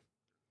one.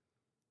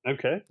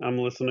 Okay, I'm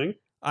listening.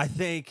 I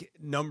think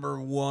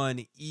number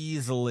 1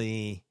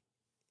 easily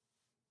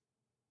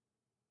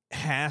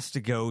has to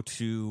go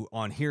to,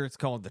 on here it's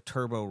called the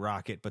Turbo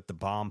Rocket, but the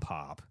Bomb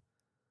Pop.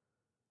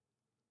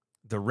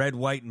 The red,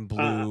 white, and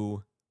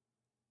blue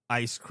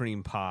ice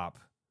cream pop.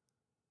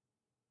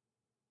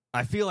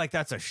 I feel like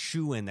that's a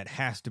shoo-in that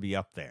has to be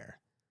up there.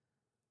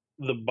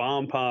 The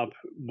Bomb Pop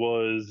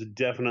was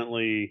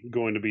definitely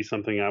going to be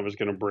something I was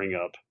going to bring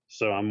up.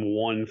 So I'm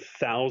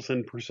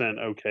 1,000%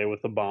 okay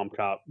with the Bomb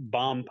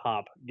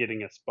Pop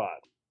getting a spot.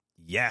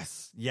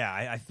 Yes.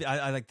 Yeah,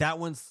 I like that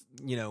one's,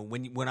 you know,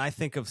 when I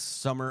think of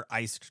summer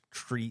ice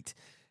treat,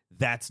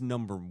 that's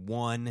number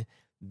 1.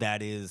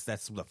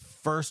 That's the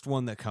first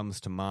one that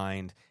comes to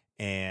mind.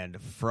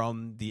 And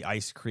from the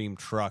ice cream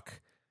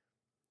truck,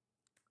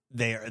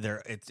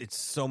 it's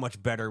so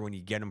much better when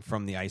you get them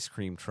from the ice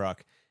cream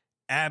truck.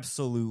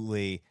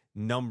 Absolutely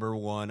number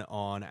 1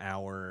 on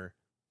our,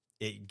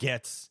 it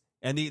gets,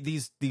 and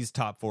these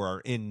top 4 are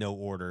in no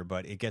order,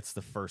 but it gets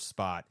the first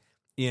spot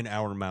in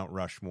our Mount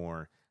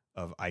Rushmore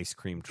of ice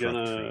cream truck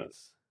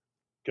treats.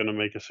 Gonna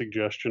make a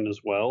suggestion as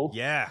well.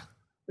 Yeah.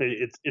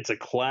 It's a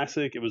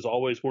classic. It was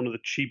always one of the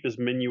cheapest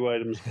menu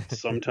items, but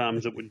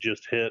sometimes it would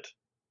just hit.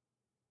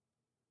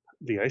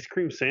 The ice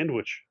cream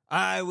sandwich.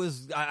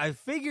 I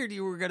figured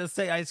you were going to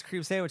say ice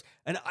cream sandwich.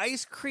 An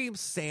ice cream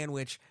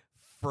sandwich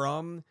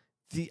from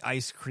the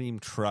ice cream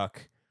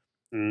truck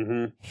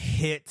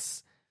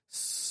hits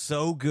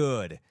so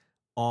good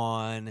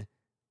on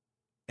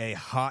a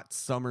hot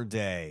summer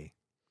day.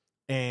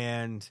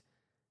 And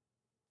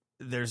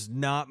there's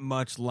not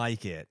much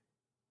like it.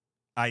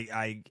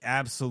 I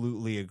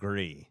absolutely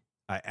agree.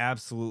 I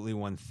absolutely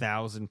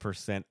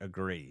 1,000%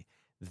 agree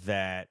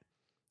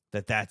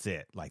that's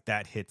it. Like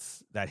that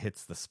hits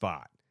the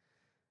spot.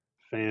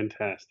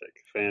 Fantastic.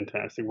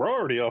 We're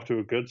already off to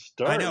a good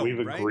start. I know,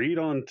 We've right? agreed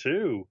on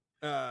 2.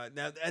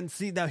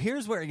 Now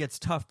here's where it gets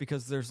tough,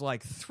 because there's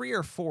like 3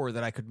 or 4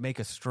 that I could make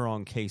a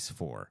strong case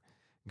for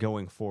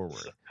going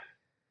forward.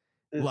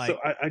 So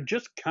I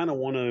just kind of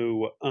want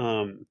to.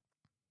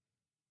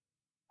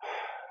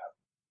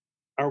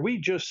 Are we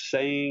just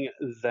saying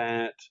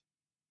that?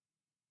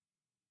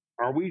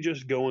 Are we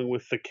just going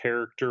with the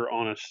character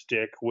on a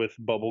stick with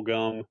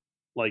bubblegum?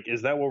 Like,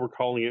 is that what we're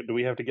calling it? Do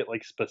we have to get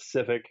like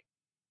specific?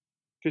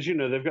 Because, you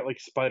know, they've got like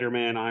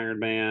Spider-Man, Iron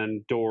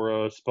Man,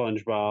 Dora,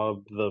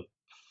 SpongeBob, the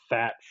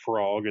fat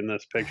frog in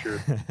this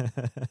picture.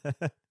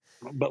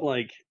 But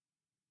like,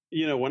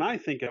 you know, when I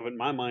think of it,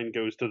 my mind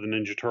goes to the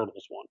Ninja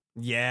Turtles one.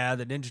 Yeah,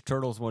 the Ninja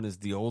Turtles one is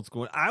the old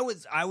school one.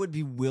 I would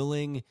be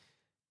willing,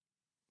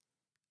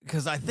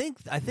 because I think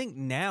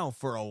now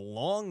for a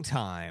long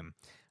time,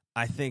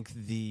 I think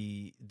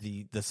the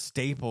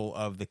staple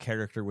of the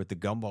character with the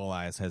gumball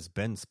eyes has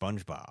been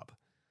SpongeBob.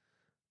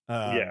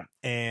 Yeah,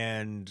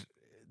 and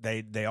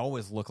they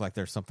always look like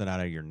there's something out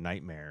of your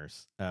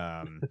nightmares.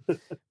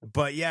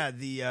 But yeah,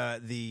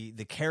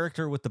 the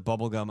character with the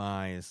bubblegum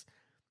eyes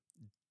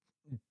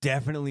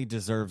definitely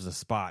deserves a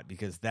spot,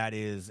 because that's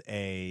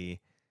a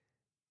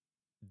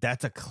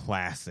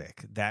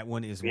classic. That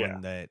one is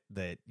one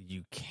that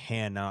you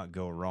cannot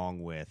go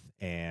wrong with.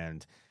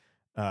 And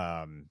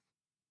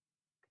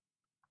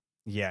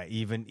yeah,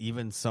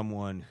 even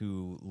someone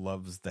who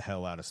loves the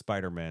hell out of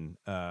Spider-Man,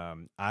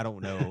 I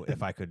don't know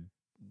if I could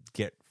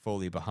get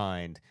fully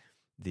behind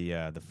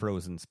the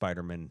frozen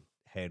Spider-Man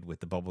head with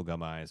the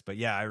bubblegum eyes. But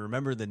yeah, I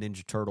remember the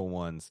Ninja Turtle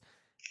ones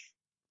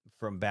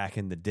from back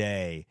in the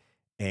day,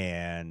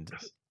 and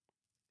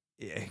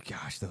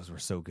gosh, those were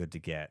so good to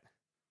get.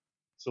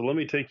 So let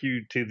me take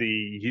you to the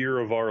year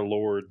of our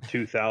Lord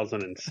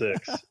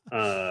 2006.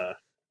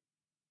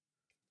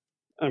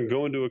 I'm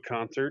going to a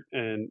concert,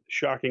 and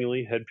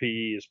shockingly, Head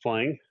PE is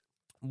playing.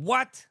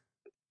 What?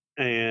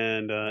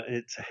 And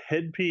it's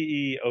Head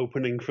PE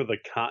opening for the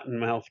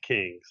Cottonmouth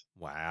Kings.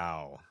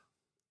 Wow.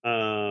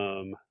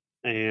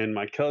 And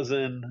my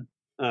cousin,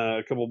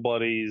 a couple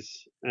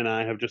buddies, and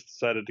I have just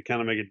decided to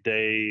kind of make a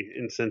day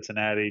in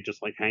Cincinnati,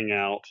 just like hang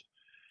out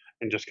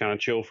and just kind of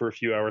chill for a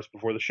few hours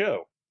before the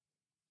show.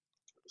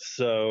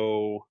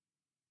 So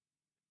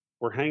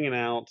we're hanging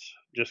out,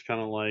 just kind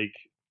of like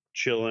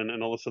chilling,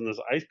 and all of a sudden this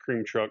ice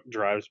cream truck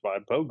drives by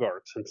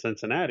Bogart's in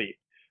Cincinnati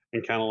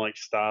and kind of like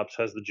stops,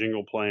 has the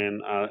jingle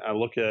playing. I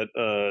look at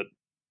a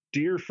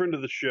dear friend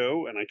of the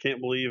show, and I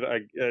can't believe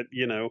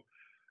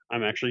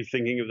I'm actually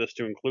thinking of this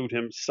to include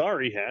him.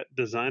 Sorry Hat,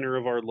 designer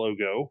of our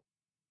logo.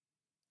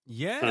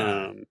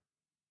 Yeah.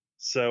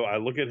 So I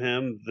look at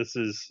him. This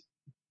is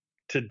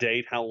to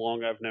date how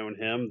long I've known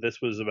him.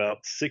 This was about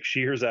 6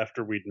 years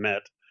after we'd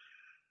met.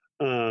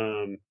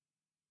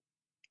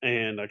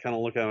 And I kind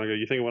of look at him and I go,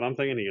 "You think of what I'm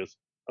thinking?" He goes,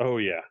 Oh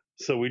yeah.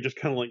 So we just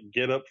kind of like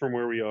get up from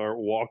where we are,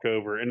 walk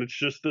over, and it's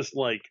just this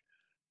like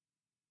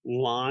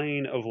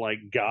line of like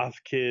goth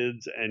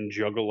kids and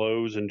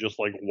juggalos and just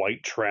like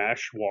white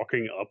trash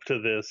walking up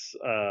to this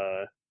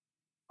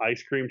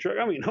ice cream truck.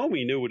 I mean,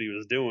 homie knew what he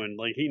was doing.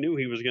 Like he knew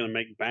he was going to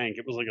make bank.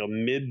 It was like a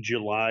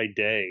mid-July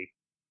day.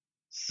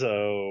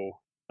 So,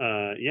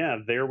 yeah,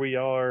 there we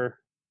are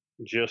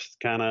just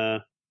kind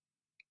of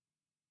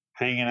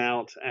hanging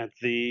out at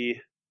the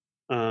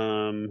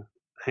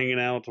hanging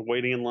out,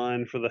 waiting in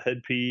line for the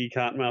Head PE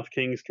Cottonmouth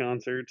Kings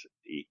concert,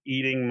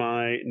 eating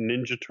my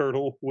Ninja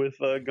Turtle with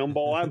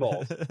gumball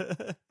eyeballs.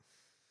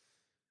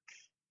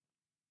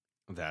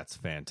 That's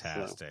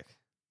fantastic.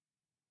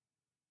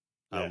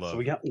 So, I love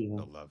I it.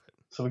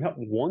 So we got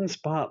one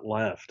spot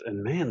left,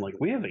 and man, like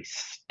we have a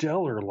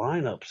stellar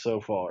lineup so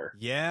far.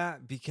 Yeah,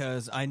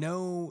 because I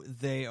know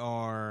they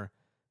are,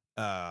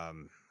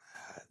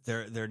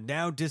 they're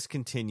now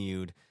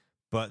discontinued,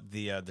 but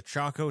the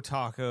Choco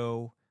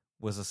Taco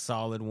was a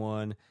solid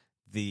one.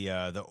 The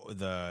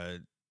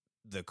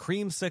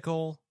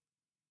creamsicle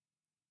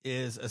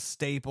is a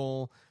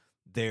staple.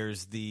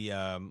 There's the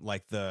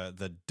like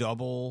the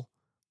double,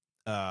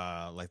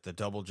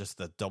 just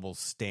the double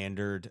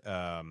standard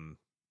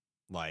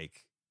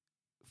like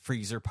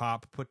freezer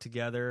pop put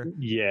together.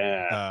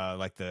 Yeah.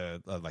 Like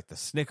the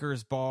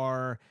Snickers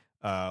bar,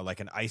 like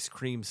an ice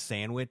cream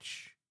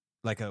sandwich,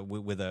 like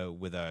with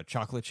a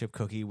chocolate chip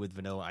cookie with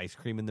vanilla ice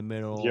cream in the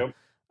middle.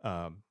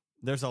 Yep.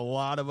 There's a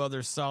lot of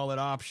other solid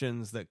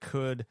options that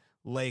could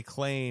lay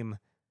claim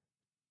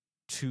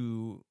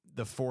to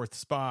the fourth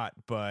spot,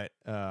 but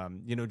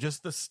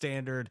just the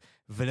standard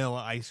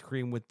vanilla ice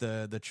cream with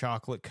the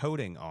chocolate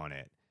coating on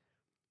it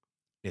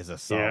is a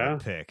solid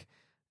pick.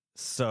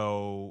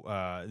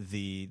 So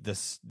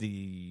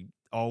the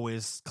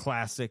always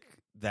classic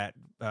that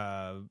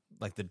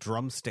like the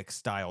drumstick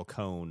style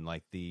cone,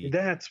 like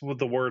that's what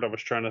the word I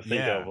was trying to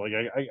think of. Like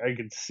I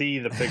could see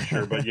the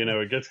picture, but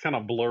it gets kind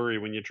of blurry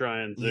when you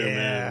try and zoom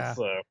in.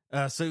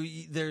 So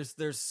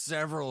there's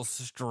several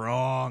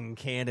strong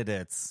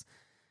candidates,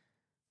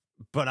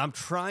 but I'm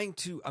trying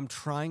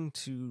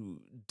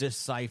to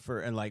decipher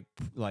and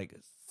like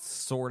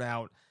sort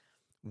out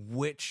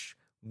which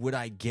would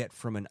I get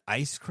from an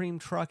ice cream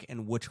truck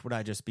and which would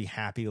I just be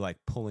happy like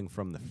pulling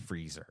from the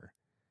freezer.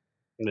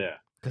 Yeah.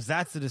 Because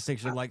that's the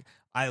distinction. Like,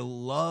 I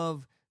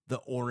love the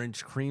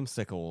orange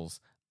creamsicles.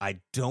 I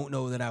don't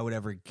know that I would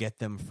ever get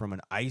them from an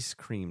ice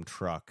cream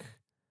truck.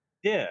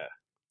 Yeah.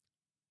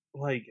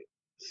 Like,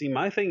 see,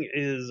 my thing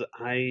is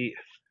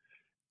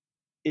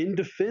in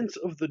defense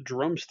of the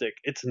drumstick,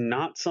 it's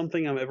not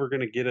something I'm ever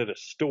going to get at a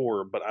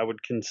store, but I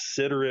would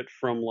consider it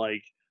from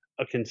like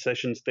a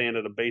concession stand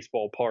at a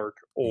baseball park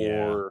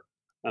or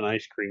an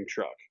ice cream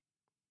truck.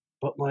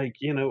 But like,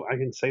 I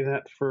can say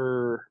that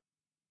for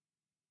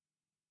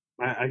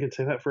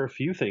a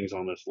few things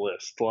on this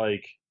list.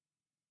 Like,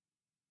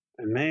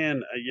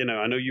 man,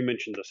 I know you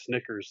mentioned the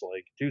Snickers.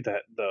 Like, dude,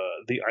 that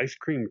the ice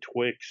cream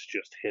Twix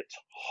just hits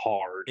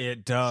hard.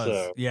 It does.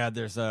 So, yeah,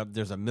 there's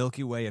a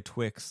Milky Way, a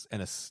Twix,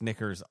 and a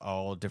Snickers,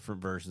 all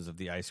different versions of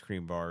the ice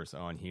cream bars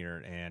on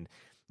here. And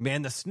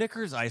man, the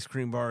Snickers ice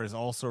cream bar is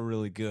also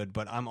really good,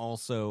 but I'm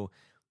also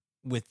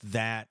with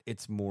that,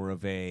 it's more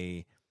of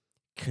a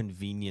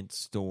convenience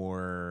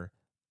store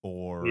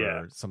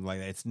or something like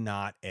that. It's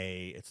not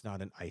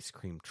an ice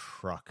cream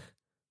truck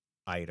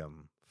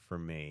item for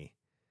me.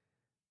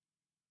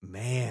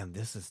 Man,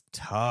 this is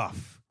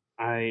tough.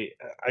 I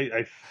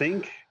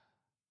think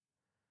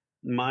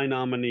my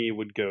nominee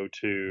would go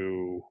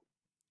to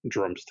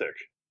drumstick.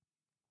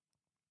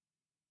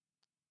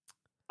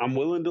 I'm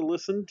willing to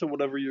listen to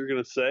whatever you're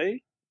going to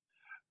say.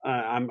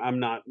 I'm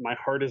not. My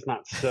heart is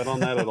not set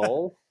on that at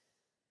all.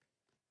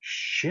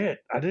 Shit,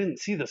 I didn't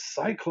see the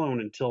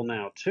Cyclone until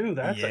now too.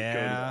 That's a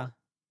good one.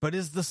 But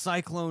is the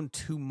Cyclone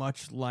too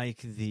much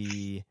like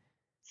the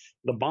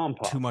Bomb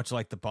Pop? Too much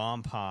like the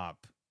Bomb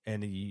Pop,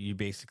 and you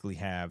basically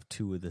have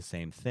two of the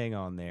same thing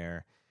on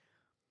there.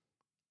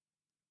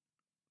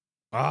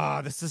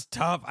 This is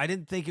tough. I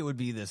didn't think it would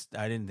be this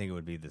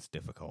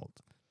difficult.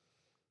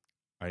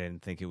 I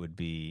didn't think it would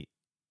be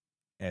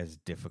as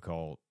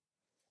difficult.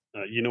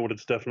 You know what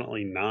it's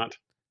definitely not?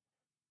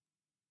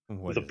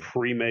 The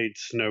pre-made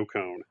snow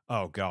cone.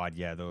 Oh God,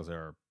 yeah, those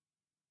are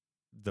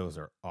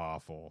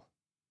awful.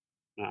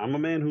 I'm a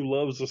man who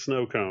loves the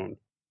snow cone,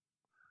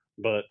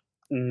 but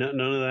none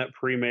of that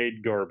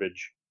pre-made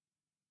garbage.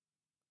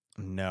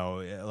 No,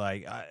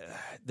 like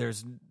there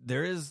is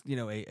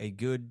a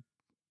good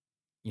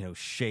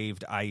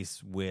shaved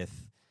ice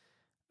with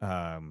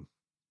with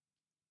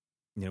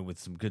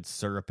some good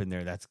syrup in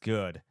there. That's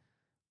good,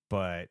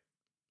 but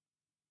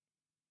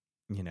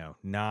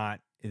not.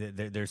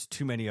 There's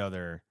too many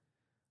other.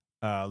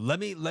 Let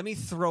me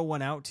throw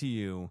one out to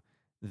you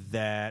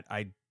that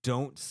I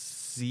don't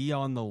see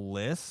on the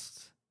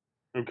list.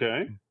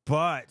 Okay.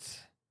 But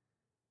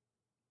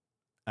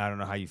I don't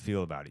know how you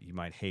feel about it. You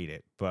might hate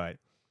it, but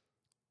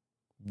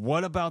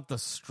what about the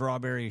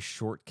strawberry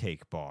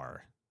shortcake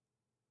bar?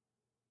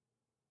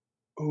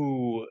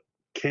 Ooh,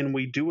 can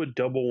we do a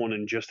double one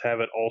and just have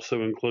it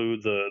also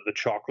include the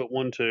chocolate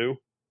one too?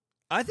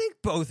 I think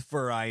both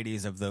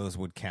varieties of those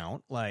would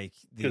count. Like,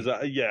 Because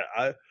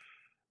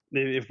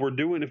if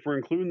we're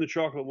including the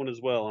chocolate one as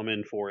well, I'm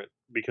in for it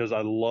because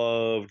I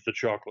loved the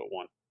chocolate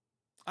one.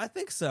 I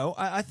think so.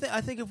 I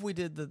think if we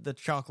did the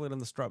chocolate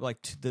and the strawberry,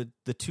 like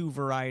the two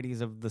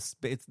varieties of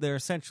they're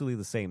essentially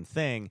the same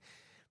thing,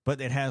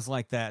 but it has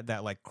like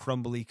that like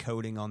crumbly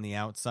coating on the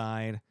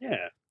outside.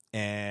 Yeah.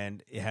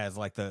 And it has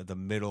like the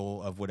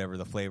middle of whatever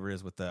the flavor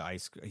is with the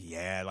ice.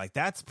 Yeah, like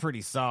that's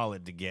pretty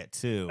solid to get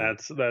too.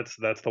 That's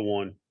the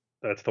one.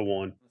 That's the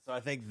one. So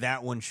I think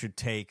that one should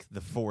take the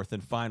fourth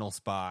and final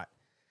spot,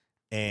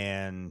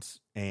 and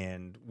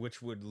which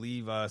would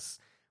leave us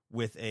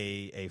with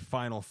a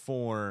final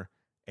four,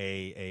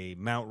 a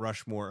Mount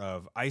Rushmore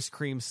of ice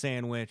cream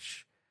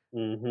sandwich,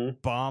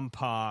 bomb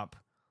pop,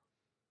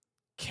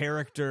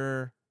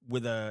 character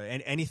with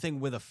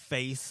anything with a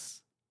face.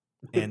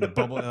 And the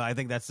bubble, I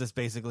think that's just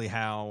basically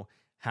how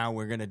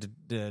we're going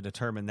to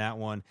determine that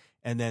one.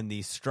 And then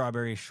the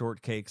strawberry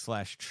shortcake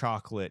 /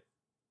 chocolate.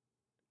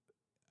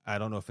 I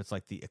don't know if it's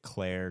like the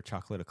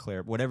chocolate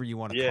eclair, whatever you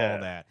want to call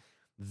that.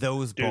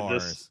 Those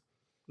bars.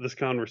 This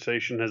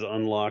conversation has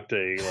unlocked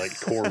a like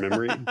core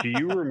memory. Do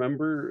you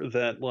remember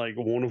that like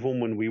one of them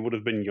when we would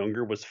have been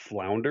younger was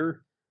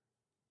flounder?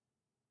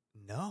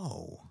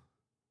 No.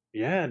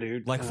 Yeah,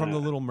 dude. Like from The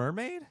Little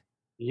Mermaid?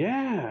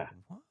 Yeah.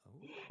 What?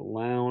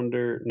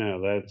 Flounder.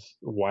 No, that's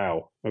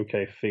wow.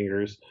 Okay,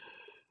 fingers.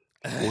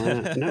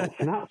 No,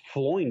 not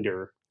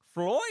floinder.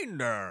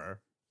 Floinder.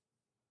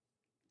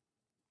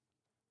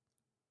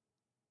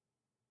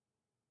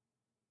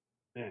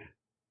 Yeah.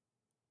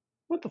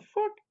 What the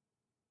fuck?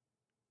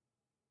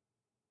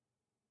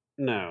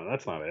 No,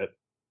 that's not it.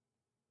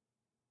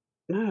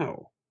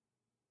 No.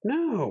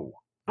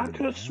 I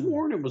could have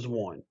sworn it was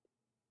one.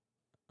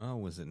 Oh,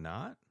 was it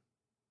not?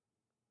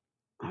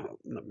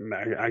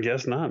 I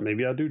guess not.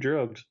 Maybe I do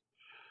drugs.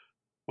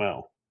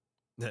 Well,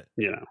 I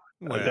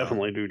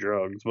definitely do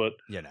drugs, but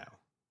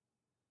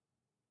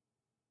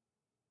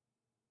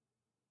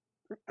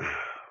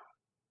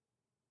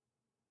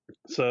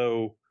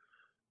So,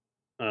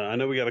 I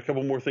know we got a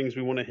couple more things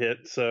we want to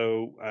hit.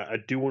 So I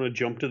do want to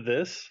jump to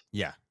this.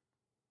 Yeah.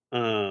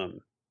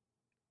 When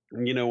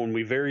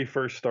we very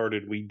first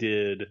started, we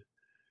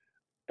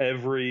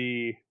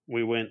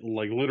went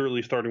like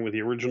literally starting with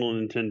the original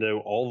Nintendo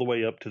all the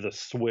way up to the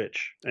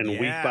Switch, and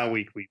week by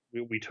week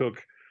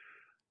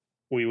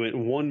we went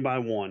one by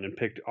one and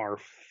picked our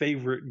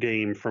favorite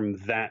game from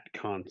that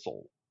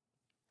console.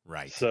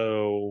 Right.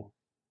 So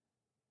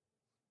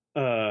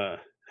so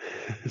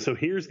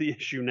here's the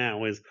issue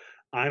now is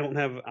I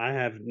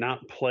have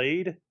not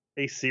played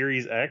a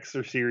Series X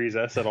or Series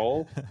S at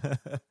all.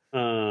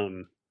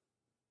 And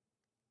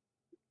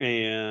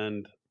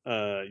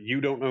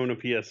you don't own a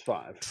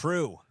PS5.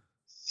 True.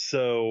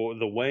 So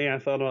the way I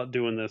thought about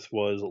doing this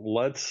was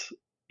let's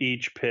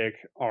each pick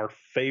our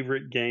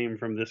favorite game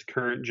from this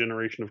current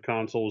generation of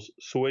consoles,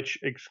 Switch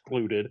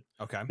excluded.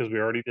 Okay. Because we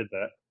already did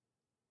that.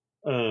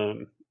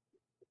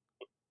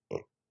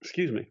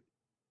 Excuse me.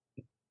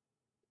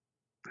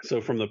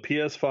 So from the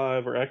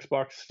PS5 or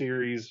Xbox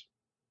Series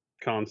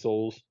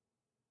consoles,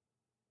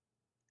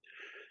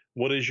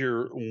 what is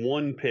your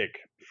one pick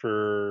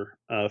for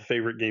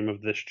favorite game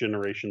of this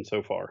generation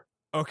so far?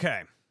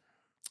 Okay.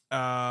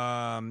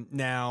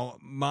 Now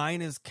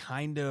mine is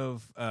kind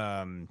of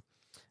I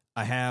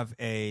have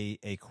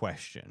a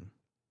question.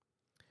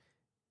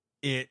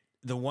 The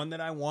one that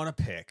I want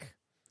to pick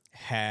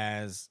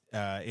has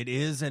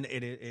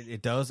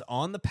it does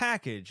on the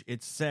package,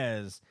 it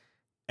says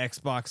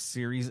Xbox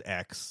Series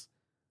X,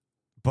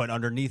 but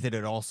underneath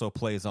it also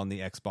plays on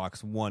the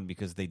Xbox One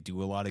because they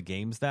do a lot of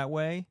games that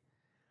way.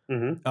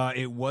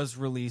 It was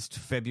released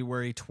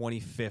February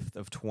 25th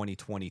of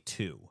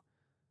 2022.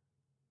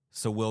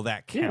 So will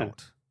that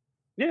count?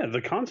 Yeah,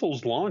 the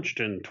console's launched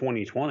in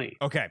 2020.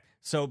 Okay.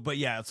 So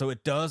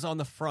it does on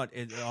the front,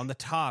 on the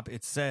top,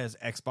 it says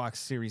Xbox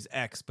Series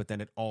X, but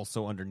then it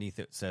also underneath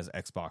it says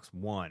Xbox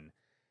One.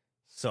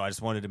 So I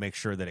just wanted to make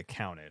sure that it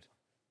counted.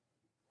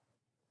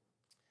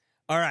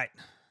 All right.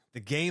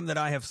 The game that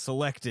I have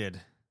selected,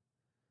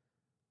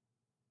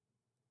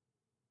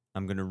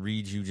 I'm going to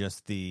read you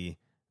just the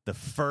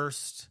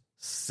first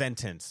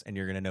sentence, and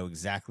you're going to know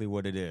exactly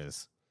what it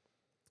is.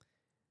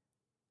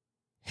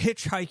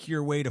 Hitchhike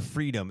your way to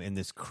freedom in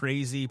this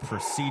crazy,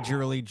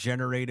 procedurally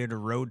generated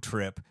road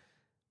trip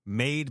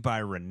made by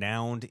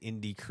renowned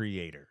indie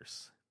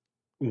creators.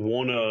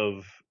 One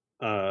of,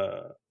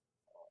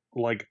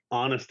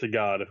 honest to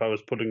God, if I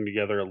was putting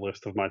together a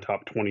list of my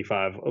top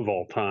 25 of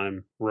all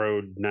time,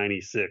 Road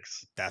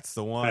 96. That's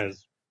the one.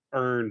 Has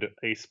earned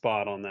a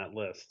spot on that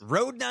list.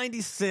 Road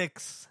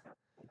 96.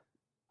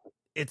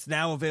 It's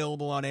now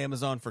available on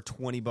Amazon for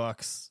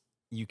 $20.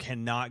 You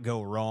cannot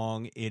go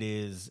wrong. It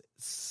is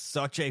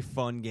such a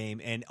fun game,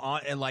 and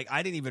I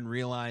didn't even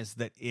realize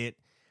that it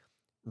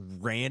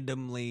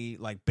randomly,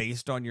 like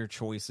based on your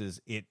choices,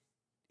 it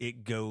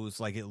goes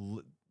like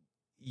the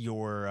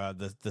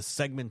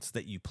segments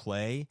that you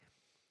play.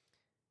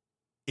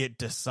 it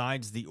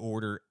decides the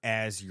order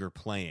as you're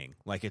playing.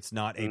 Like, it's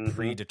not a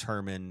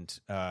predetermined,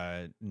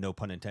 no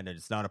pun intended,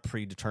 it's not a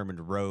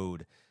predetermined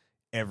road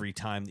every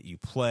time that you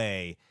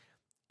play.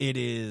 It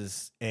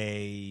is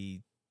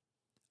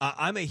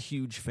I'm a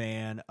huge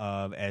fan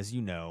of, as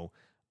you know,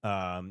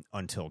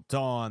 Until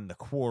Dawn, The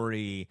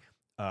Quarry,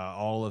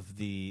 all of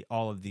the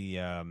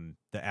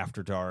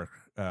After Dark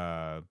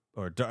Dark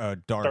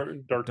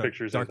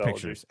Pictures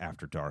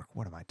After Dark.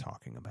 What am I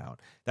talking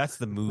about? That's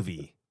the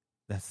movie.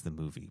 That's the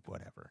movie.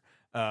 Whatever.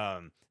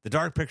 The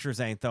Dark Pictures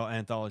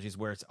anthologies,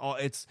 where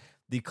it's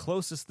the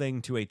closest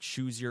thing to a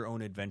choose your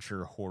own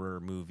adventure horror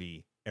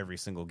movie every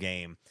single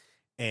game.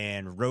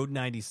 And Road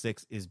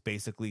 96 is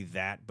basically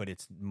that, but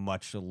it's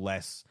much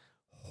less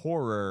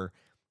horror,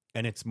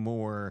 and it's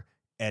more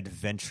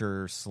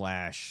adventure /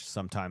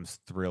 sometimes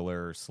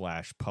thriller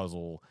 /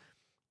 puzzle.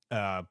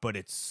 But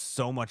it's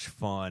so much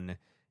fun,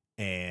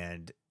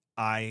 and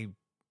I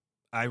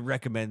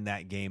recommend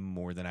that game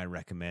more than I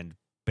recommend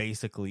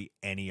basically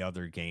any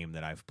other game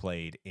that I've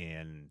played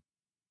in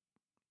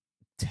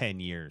 10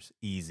 years,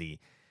 easy.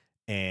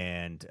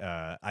 And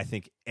I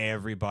think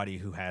everybody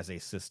who has a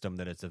system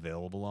that it's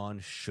available on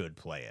should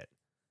play it.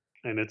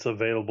 And it's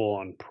available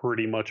on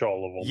pretty much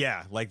all of them.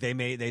 Yeah, like they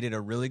did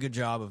a really good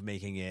job of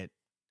making it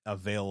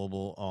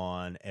available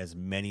on as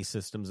many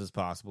systems as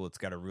possible. It's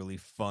got a really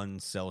fun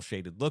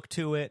cel-shaded look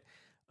to it.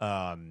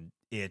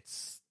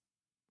 It's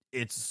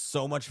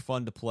so much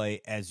fun to play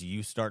as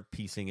you start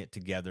piecing it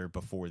together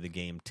before the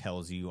game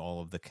tells you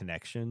all of the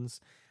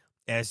connections.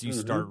 As you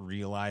start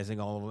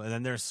realizing all of them. And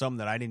then there's some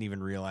that I didn't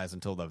even realize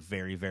until the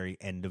very, very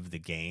end of the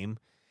game.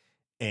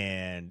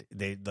 And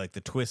they like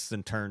the twists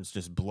and turns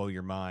just blow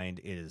your mind.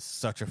 It is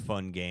such a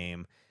fun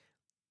game.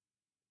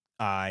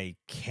 I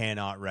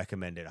cannot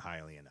recommend it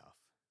highly enough.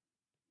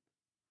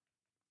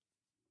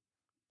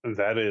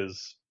 That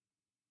is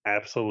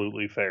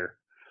absolutely fair.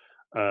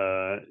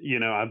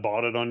 I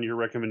bought it on your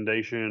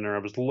recommendation, or I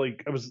was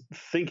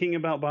thinking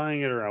about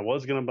buying it, or I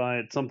was going to buy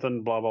it,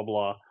 something, blah, blah,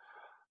 blah.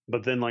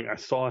 But then, I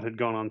saw it had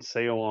gone on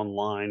sale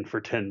online for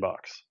 $10,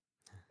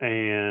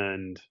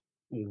 and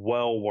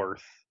well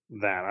worth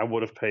that. I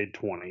would have paid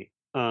 $20.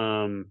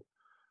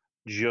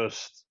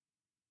 Just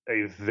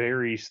a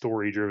very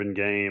story-driven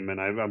game,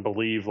 and I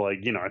believe, I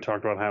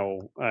talked about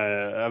how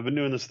I've been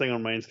doing this thing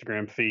on my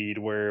Instagram feed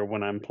where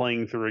when I'm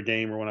playing through a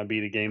game or when I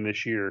beat a game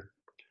this year,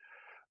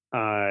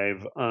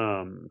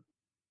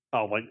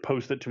 I'll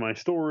post it to my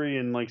story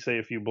and say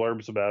a few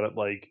blurbs about it.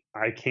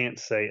 I can't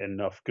say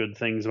enough good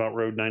things about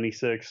Road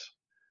 96.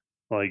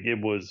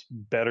 It was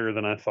better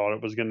than I thought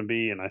it was going to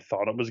be, and I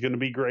thought it was going to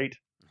be great.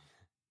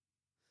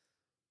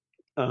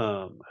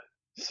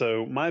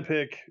 So my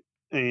pick,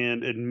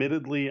 and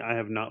admittedly, I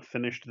have not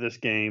finished this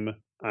game.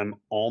 I'm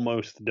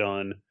almost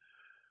done.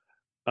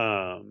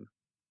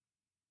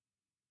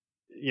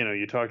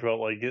 You talked about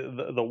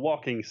the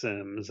walking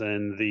sims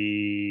and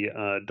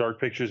the Dark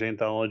Pictures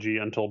anthology,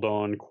 Until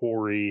Dawn,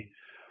 Quarry,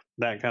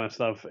 that kind of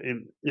stuff.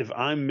 If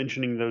I'm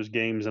mentioning those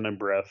games in a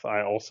breath,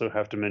 I also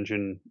have to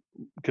mention,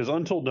 because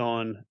Until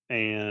Dawn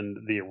and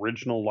the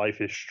original Life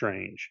is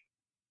Strange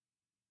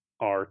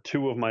are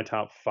two of my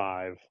top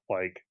 5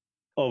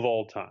 of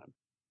all time.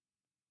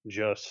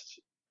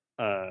 Just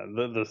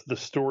the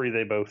story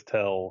they both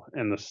tell,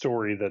 and the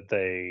story that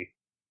they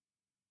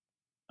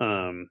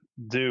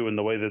do, and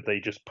the way that they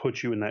just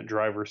put you in that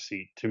driver's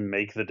seat to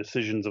make the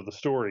decisions of the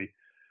story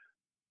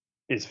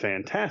is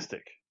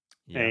fantastic.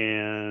 Yeah.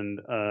 And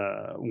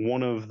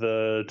one of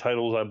the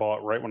titles I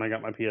bought right when I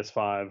got my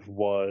PS5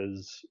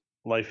 was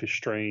Life is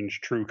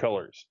Strange: True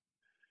Colors.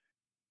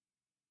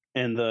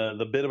 And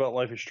the bit about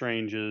Life is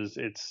Strange is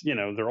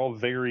they're all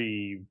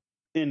very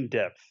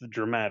in-depth,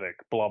 dramatic,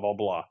 blah blah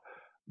blah,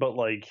 but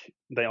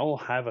they all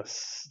have a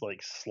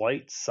slight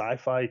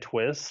sci-fi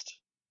twist.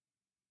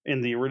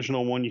 In the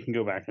original one, you can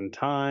go back in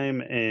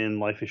time.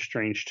 In Life is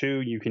Strange 2,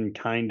 you can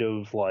kind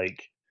of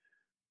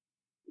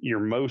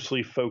you're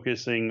mostly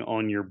focusing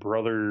on your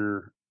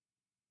brother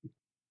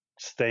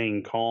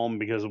staying calm,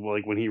 because of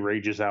when he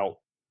rages out,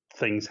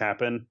 things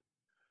happen.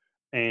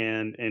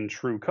 And in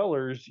True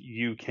Colors,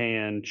 you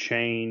can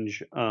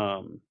change,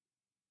 you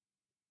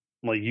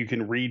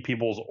can read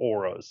people's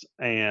auras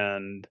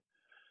and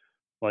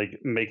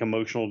make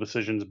emotional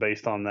decisions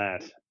based on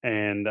that.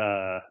 And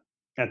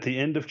at the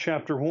end of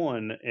chapter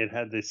 1, it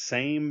had the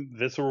same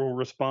visceral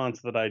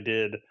response that I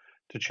did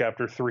to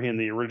chapter 3 in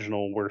the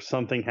original, where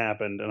something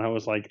happened, and I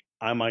was like,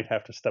 I might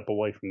have to step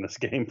away from this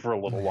game for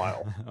a little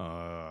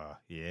while.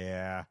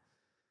 Yeah.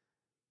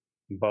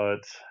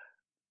 But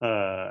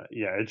yeah,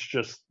 it's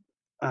just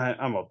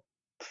I'm a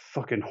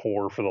fucking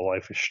whore for the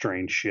Life is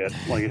Strange shit.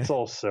 It's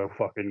all so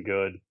fucking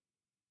good.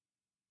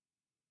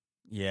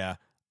 Yeah,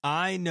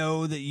 I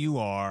know that you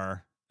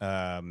are.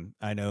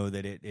 I know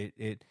that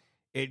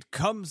it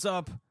comes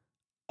up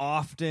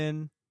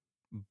often,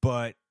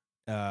 but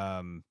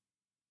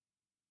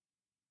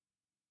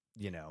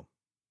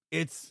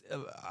it's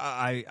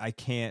I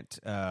can't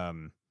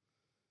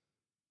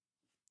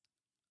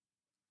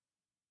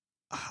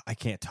I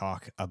can't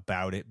talk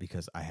about it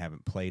because I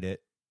haven't played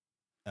it.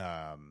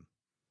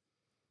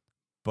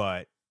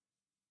 but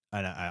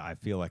and I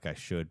feel like I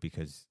should,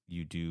 because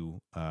you do,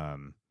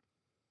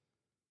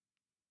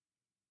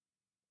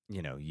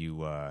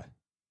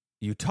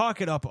 you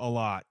talk it up a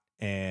lot,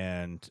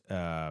 and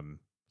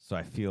so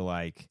I feel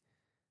like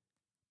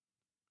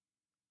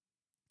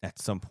at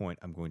some point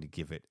I'm going to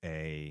give it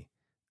I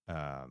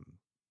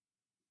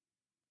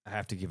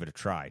have to give it a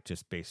try,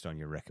 just based on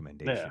your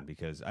recommendation,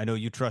 because I know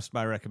you trust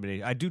my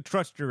recommendation. I do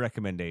trust your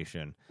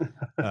recommendation.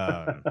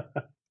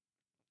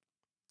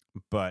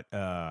 But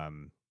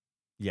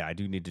yeah, I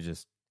do need to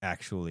just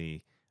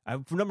actually.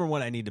 Number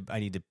one, I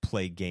need to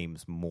play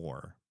games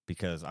more,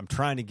 because I'm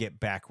trying to get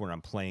back where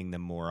I'm playing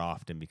them more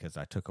often, because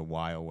I took a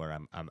while where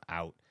I'm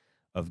out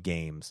of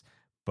games,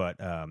 but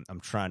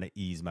I'm trying to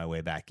ease my way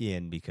back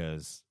in,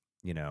 because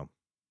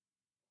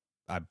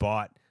I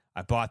bought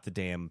the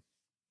damn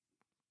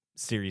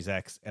Series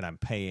X, and I'm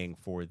paying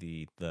for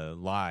the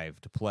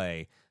live to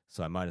play,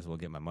 so I might as well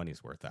get my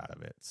money's worth out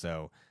of it.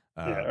 So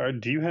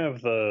do you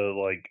have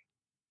do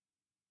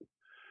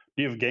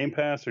you have Game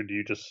Pass, or do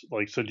you just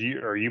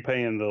are you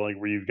paying the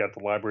where you've got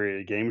the library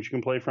of games you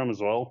can play from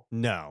as well?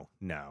 No.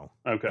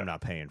 Okay. I'm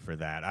not paying for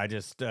that. I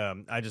just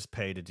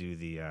pay to do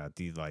the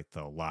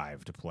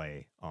live to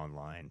play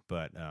online,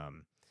 but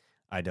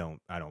I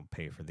don't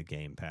pay for the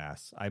Game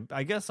Pass.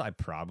 I guess I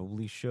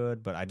probably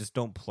should, but I just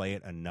don't play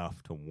it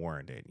enough to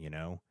warrant it,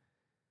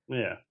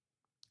 Yeah.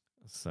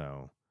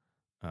 So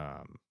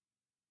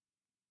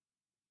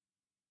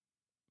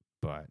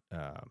but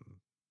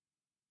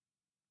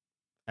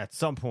at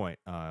some point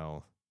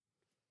I'll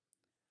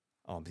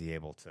be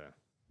able to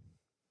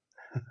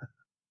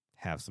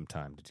have some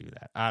time to do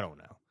that. I don't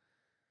know.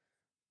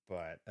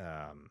 But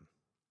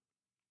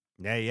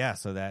yeah,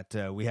 so that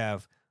we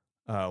have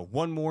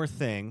one more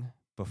thing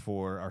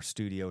before our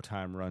studio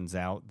time runs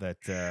out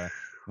that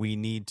we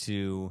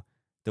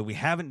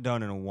haven't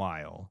done in a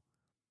while,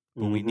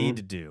 but we need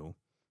to do,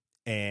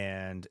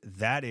 and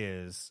that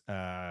is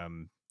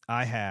I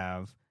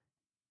have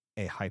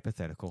a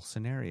hypothetical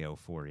scenario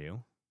for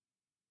you.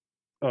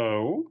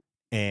 Oh.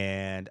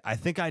 And I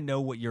think I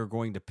know what you're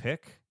going to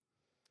pick,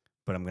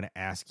 but I'm going to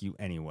ask you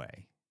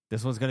anyway.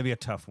 This one's going to be a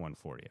tough one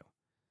for you.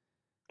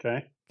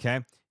 Okay.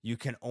 You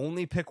can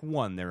only pick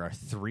one. There are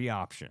 3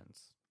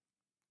 options.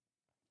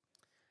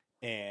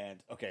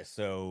 And okay,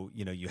 so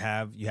you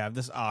have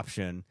this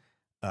option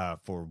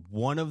for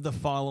one of the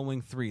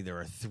following 3. There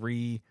are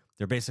 3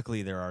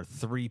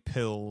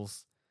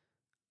 pills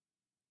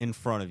in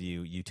front of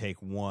you. You take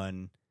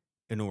one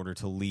in order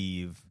to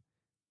leave,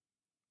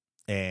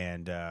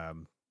 and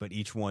but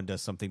each one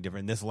does something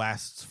different. This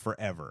lasts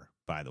forever,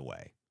 by the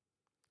way.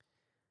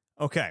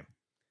 Okay.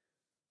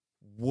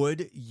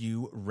 Would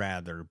you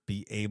rather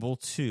be able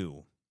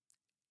to,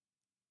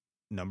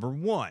 number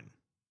 1,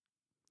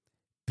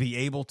 be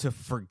able to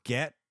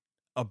forget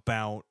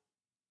about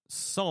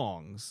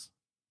songs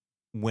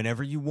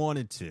whenever you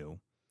wanted to,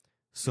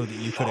 so that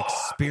you could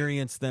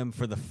experience them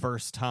for the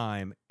first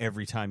time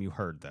every time you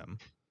heard them?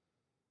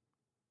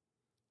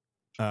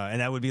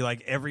 And that would be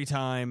like every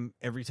time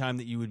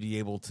that you would be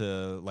able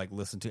to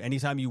listen to,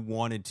 anytime you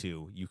wanted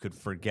to, you could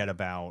forget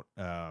about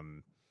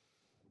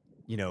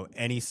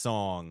any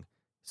song,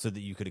 so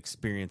that you could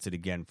experience it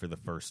again for the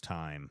first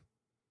time.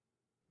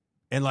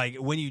 And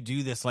when you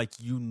do this, that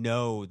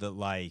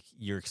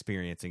you're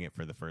experiencing it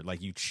for the first,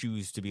 you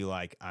choose to be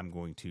I'm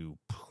going to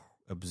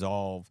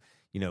absolve,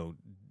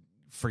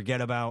 forget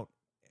about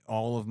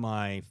all of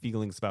my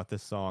feelings about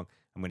this song.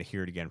 I'm going to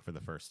hear it again for the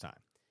first time.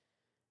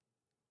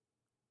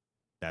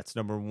 That's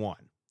number 1.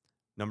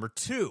 Number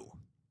 2,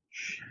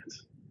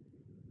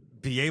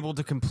 be able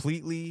to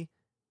completely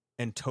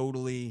and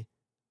totally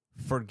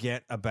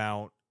forget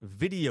about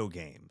video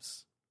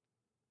games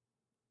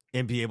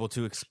and be able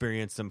to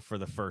experience them for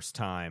the first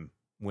time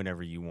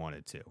whenever you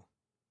wanted to.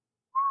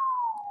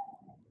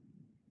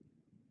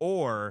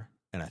 Or,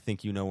 and I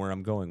think you know where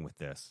I'm going with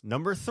this,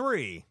 number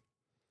 3,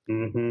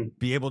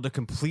 be able to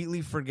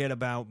completely forget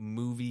about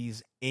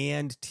movies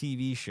and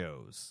TV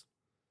shows.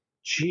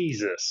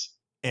 Jesus.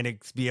 And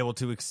be able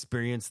to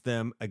experience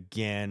them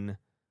again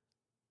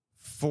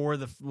for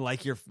the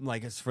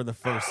it's for the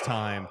first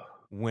time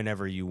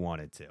whenever you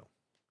wanted to.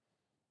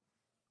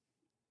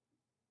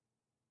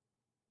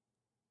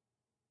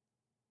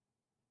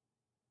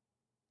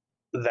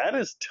 That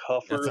is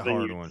tougher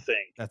than you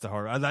think. That's a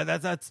hard one.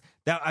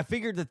 I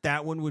figured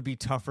that one would be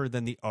tougher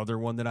than the other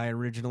one that I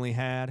originally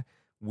had,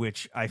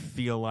 which I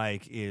feel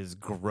like is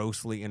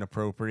grossly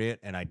inappropriate,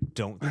 and I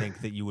don't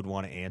think that you would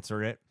want to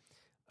answer it.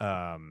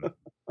 I'll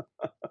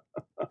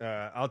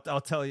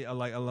tell you.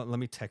 Let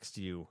me text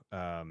you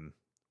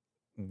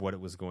what it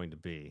was going to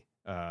be.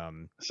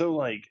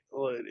 So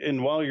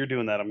and while you're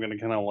doing that, I'm going to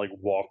kind of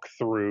walk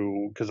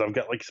through, because I've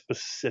got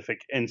specific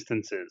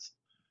instances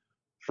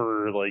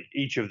for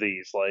each of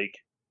these.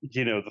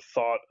 The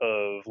thought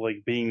of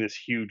being this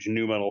huge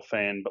nu metal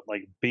fan, but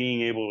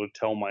being able to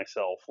tell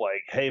myself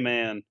hey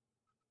man,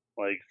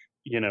 I'm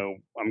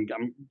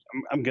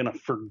gonna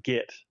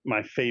forget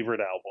my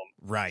favorite album,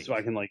 right? So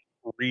I can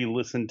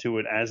re-listen to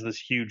it as this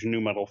huge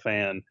nu metal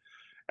fan,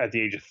 at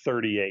the age of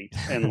 38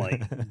 and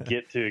like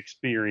get to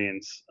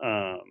experience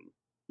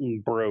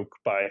Broke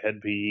by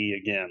Head PE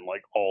again,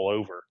 like all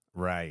over.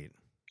 Right.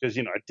 Because,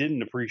 I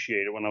didn't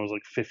appreciate it when I was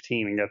like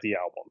 15 and got the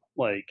album.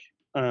 Like,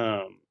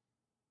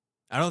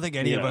 I don't think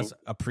any of us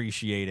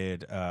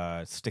appreciated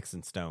Sticks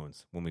and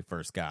Stones when we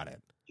first got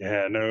it.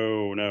 Yeah,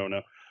 no.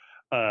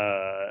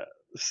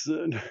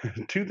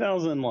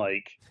 2000,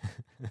 like,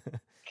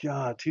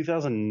 God,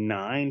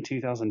 2009,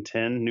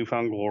 2010,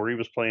 Newfound Glory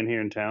was playing here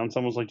in town.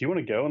 Someone was like, "Do you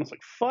want to go?" And it's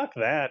like, "Fuck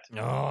that."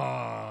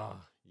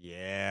 Oh,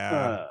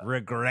 yeah.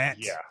 Regret.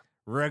 Yeah.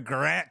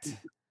 Regret.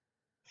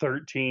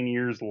 13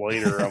 years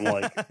later, I'm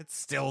like, it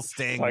still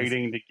stings.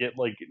 Fighting to get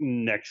like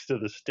next to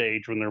the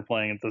stage when they're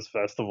playing at this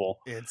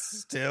festival. It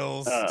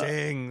still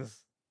stings.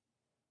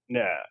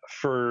 Yeah,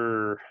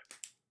 for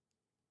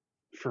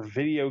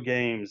video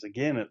games,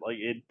 again,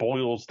 it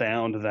boils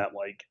down to that,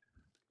 like,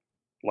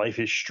 Life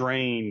is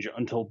Strange,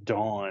 Until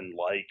Dawn,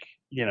 like,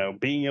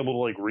 being able to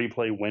like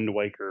replay Wind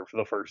Waker for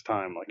the first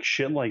time, like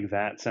shit like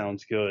that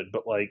sounds good,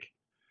 but like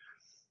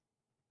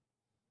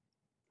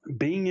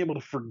being able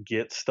to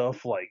forget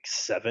stuff like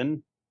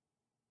 7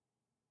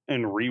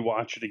 and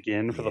rewatch it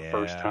again for the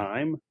first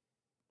time,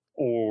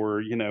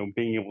 or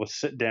being able to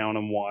sit down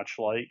and watch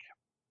like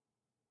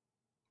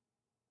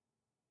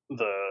at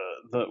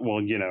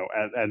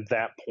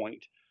that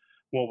point,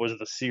 what was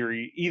the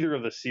series, either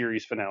of the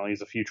series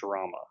finales of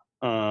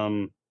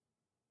Futurama,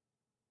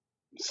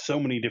 so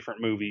many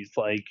different movies,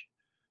 like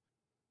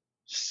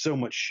so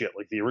much shit,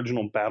 like the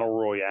original Battle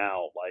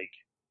Royale, like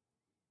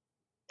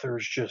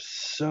there's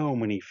just so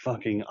many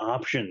fucking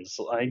options.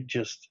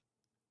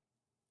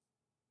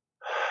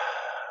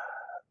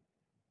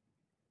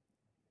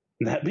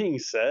 That being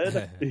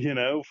said,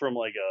 from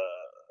like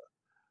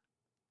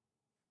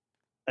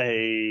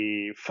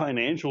a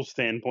financial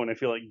standpoint, I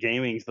feel like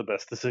gaming's the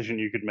best decision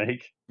you could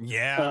make.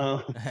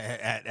 Yeah.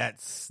 At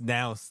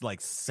now like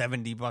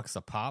 $70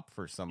 a pop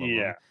for some of them.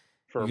 Yeah.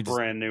 For a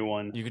brand new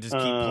one. You could just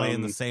keep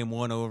playing the same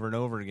one over and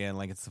over again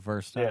like it's the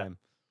first time. Yeah.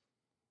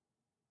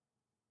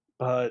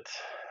 But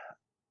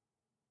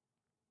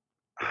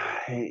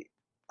I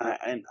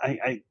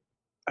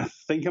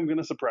think I'm going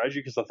to surprise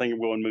you because I think I'm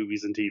going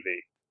movies and TV.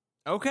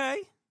 Okay.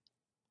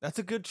 That's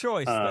a good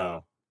choice,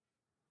 though.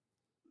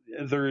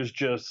 There is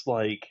just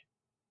like,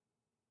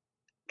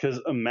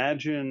 because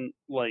imagine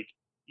like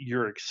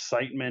your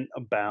excitement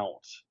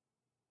about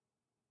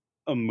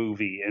a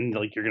movie and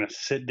like you're going to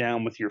sit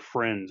down with your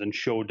friends and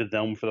show it to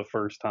them for the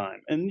first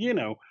time. And,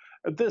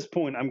 at this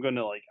point, I'm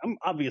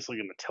obviously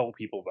going to tell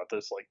people about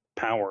this like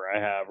power I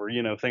have or,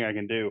 thing I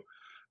can do.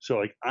 So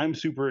like, I'm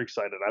super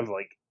excited. I've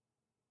like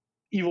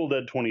Evil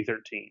Dead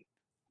 2013.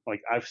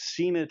 Like I've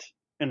seen it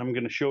and I'm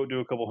going to show it to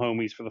a couple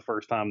homies for the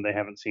first time. They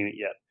haven't seen it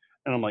yet.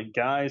 And I'm like,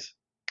 guys,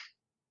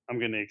 I'm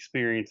going to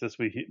experience this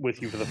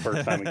with you for the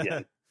first time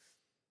again.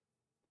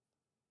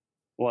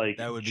 Like,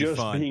 that would be just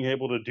fun. Being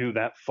able to do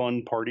that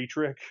fun party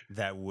trick.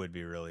 That would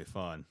be really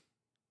fun.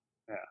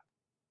 Yeah.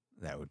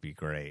 That would be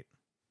great.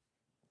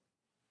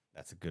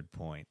 That's a good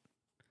point.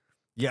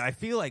 Yeah, I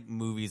feel like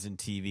movies and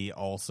TV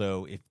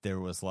also, if there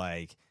was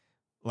like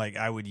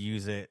I would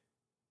use it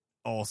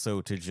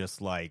also to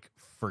just like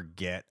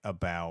forget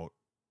about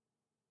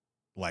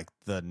like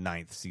the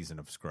 9th season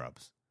of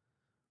Scrubs.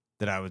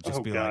 That I would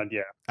just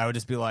I would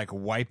just be like,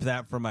 wipe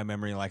that from my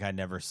memory like I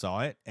never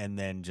saw it, and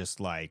then just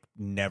like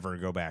never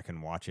go back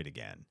and watch it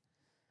again.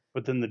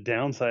 But then the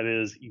downside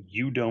is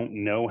you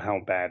don't know how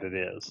bad it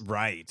is.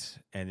 Right.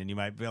 And then you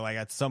might be like,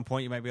 at some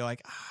point you might be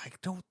like, I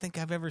don't think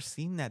I've ever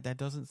seen that. That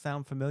doesn't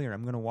sound familiar.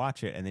 I'm going to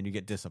watch it. And then you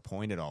get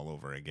disappointed all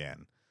over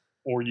again.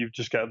 Or you've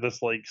just got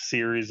this like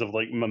series of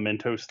like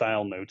memento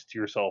style notes to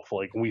yourself.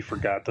 Like, we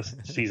forgot the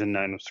season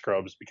 9 of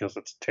Scrubs because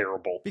it's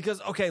terrible.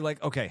 Because,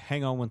 okay,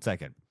 hang on one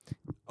second.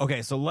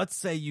 Okay, so let's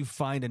say you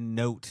find a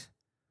note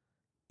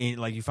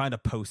you find a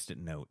Post-it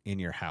note in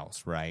your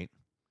house, right?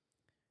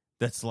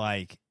 That's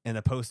like, and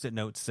the Post-it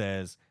note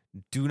says,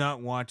 do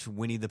not watch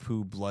Winnie the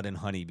Pooh Blood and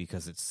Honey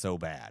because it's so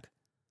bad.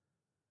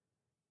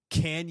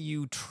 Can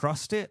you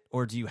trust it,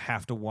 or do you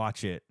have to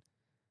watch it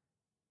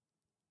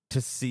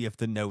to see if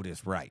the note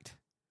is right?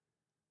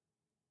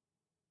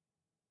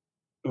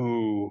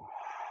 Ooh.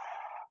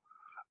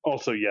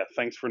 Also, yeah,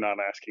 thanks for not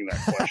asking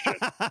that question.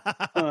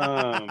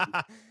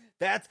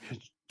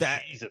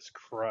 Jesus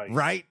Christ.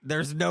 Right?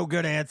 There's no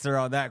good answer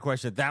on that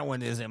question. That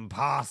one is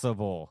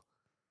impossible.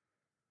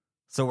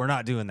 So we're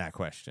not doing that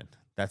question.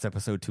 That's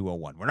episode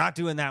 201. We're not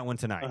doing that one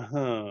tonight.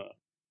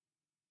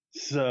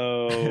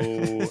 So,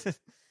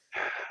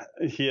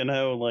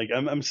 like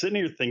I'm sitting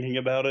here thinking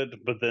about it,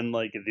 but then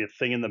like the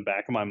thing in the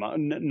back of my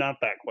mind, not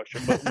that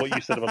question, but what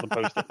you said about the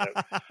Post-it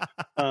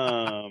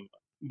note.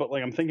 But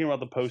like I'm thinking about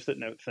the Post-it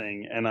note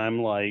thing, and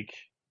I'm like,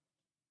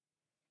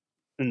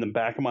 in the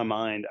back of my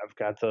mind, I've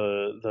got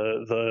the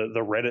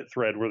Reddit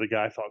thread where the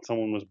guy thought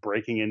someone was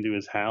breaking into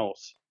his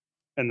house.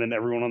 And then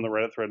everyone on the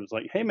Reddit thread was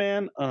like, hey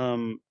man,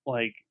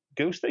 like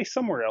go stay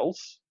somewhere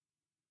else,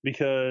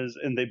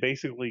 and they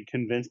basically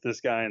convinced this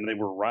guy, and they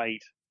were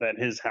right, that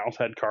his house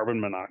had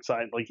carbon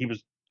monoxide. Like he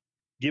was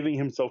giving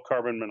himself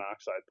carbon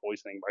monoxide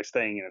poisoning by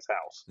staying in his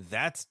house.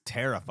 That's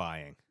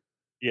terrifying.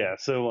 Yeah,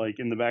 so like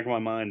in the back of my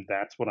mind,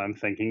 that's what I'm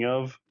thinking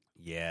of.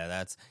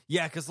 Yeah,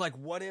 because like,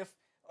 what if?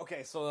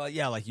 Okay, so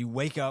like you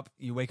wake up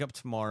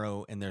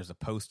tomorrow, and there's a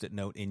Post-it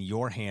note in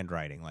your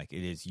handwriting. Like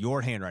it is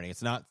your handwriting.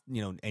 It's not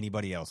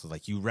anybody else's.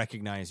 Like you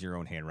recognize your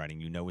own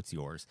handwriting. You know it's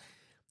yours,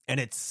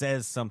 and it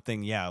says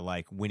something. Yeah,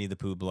 like Winnie the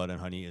Pooh, Blood and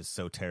Honey is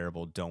so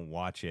terrible. Don't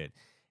watch it.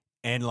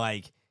 And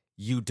like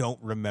you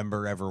don't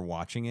remember ever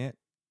watching it,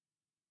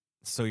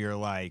 so you're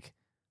like,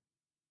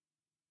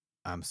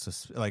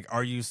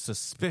 are you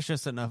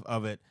suspicious enough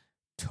of it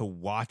to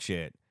watch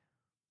it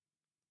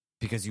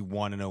because you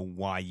want to know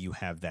why you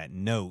have that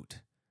note?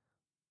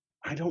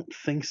 I don't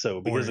think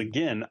so, because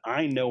again,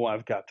 I know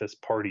I've got this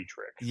party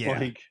trick.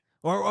 Yeah.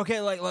 Or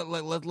okay,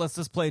 let's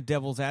just play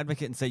devil's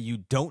advocate and say you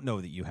don't know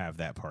that you have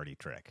that party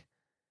trick.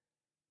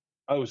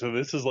 Oh, so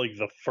this is like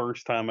the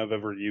first time I've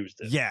ever used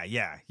it.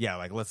 Yeah.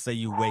 Like let's say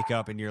you wake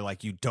up and you're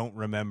like you don't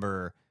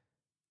remember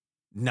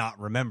not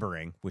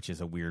remembering, which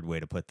is a weird way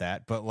to put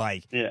that, but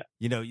like,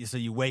 so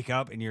you wake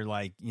up and you're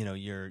like,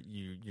 you're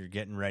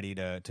getting ready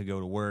to go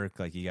to work,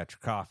 like you got your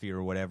coffee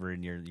or whatever,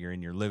 and you're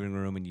in your living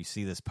room and you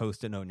see this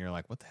Post-it note and you're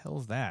like, what the hell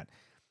is that?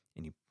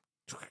 And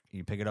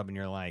you pick it up and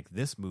you're like,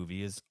 this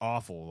movie is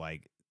awful,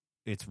 like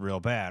it's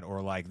real bad,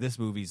 or like this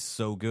movie's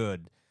so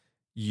good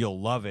you'll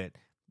love it,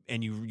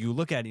 and you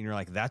look at it and you're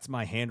like, that's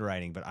my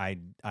handwriting, but I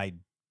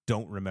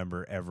don't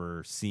remember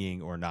ever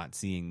seeing or not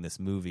seeing this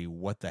movie.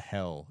 What the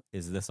hell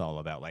is this all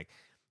about? Like,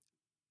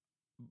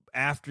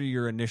 after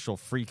your initial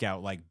freak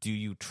out, like, do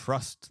you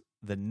trust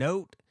the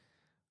note,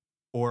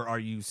 or are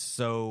you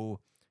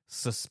so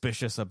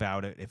suspicious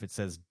about it if it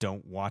says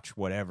don't watch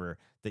whatever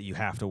that you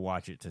have to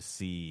watch it to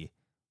see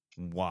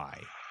why?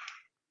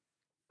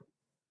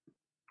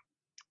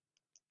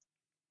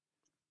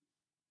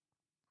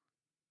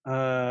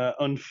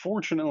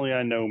 Unfortunately,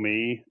 I know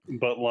me,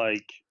 but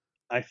like,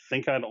 I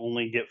think I'd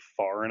only get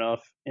far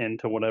enough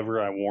into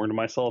whatever I warned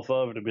myself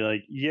of to be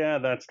like, yeah,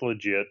 that's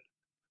legit.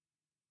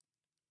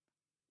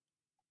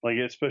 Like,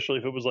 especially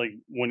if it was like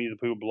Winnie the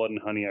Pooh, Blood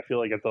and Honey, I feel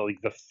like at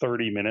the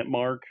 30-minute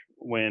mark,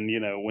 when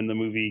the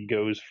movie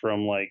goes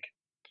from like,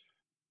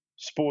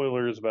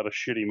 spoilers about a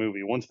shitty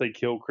movie, once they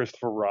kill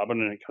Christopher Robin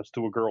and it cuts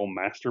to a girl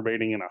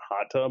masturbating in a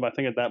hot tub, I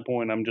think at that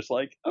point I'm just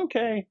like,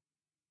 okay,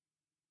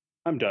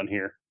 I'm done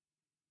here.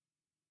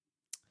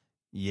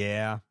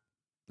 Yeah,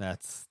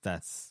 that's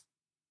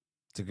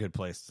a good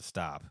place to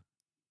stop.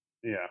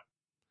 Yeah.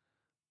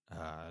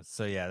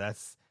 So yeah,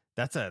 that's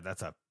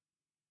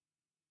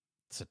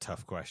a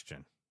tough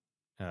question.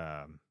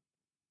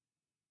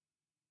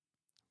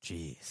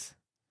 Jeez.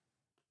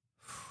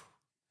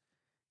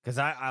 Because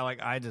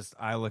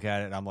I look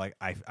at it and I'm like,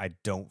 I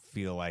don't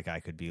feel like I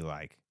could be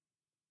like,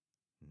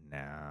 no,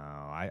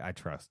 I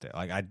trust it.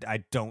 Like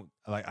I don't,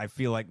 like, I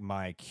feel like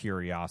my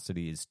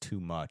curiosity is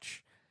too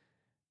much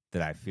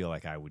that I feel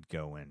like I would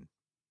go in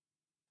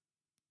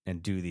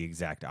and do the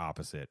exact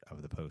opposite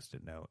of the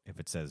Post-it note. If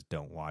it says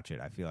don't watch it,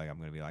 I feel like I'm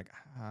going to be like,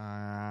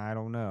 I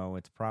don't know,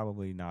 it's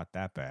probably not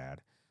that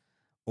bad.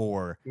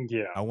 Or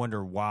I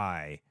wonder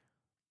why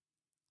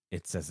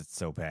it says it's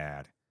so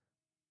bad.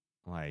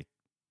 Like,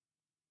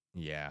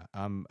 yeah,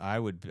 I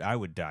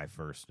would die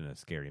first in a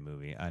scary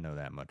movie. I know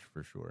that much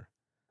for sure.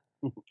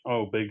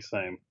 Oh, big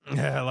same.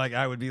 Yeah, like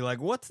I would be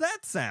like, what's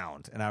that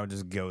sound? And I would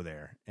just go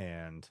there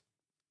and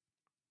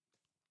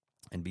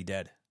be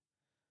dead.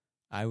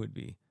 I would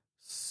be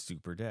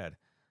super dead.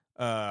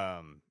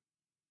 All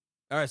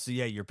right, so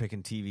yeah, you're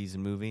picking TVs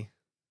and movie.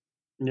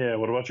 Yeah,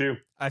 what about you?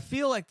 I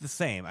feel like the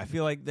same. I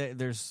feel like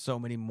there's so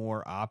many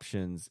more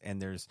options,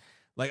 and there's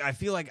like, I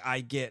feel like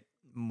I get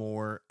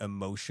more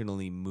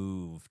emotionally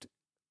moved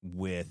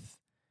with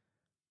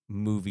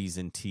movies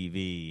and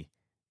TV,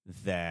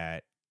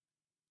 that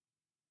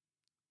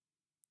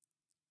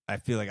I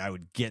feel like I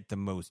would get the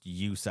most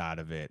use out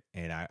of it,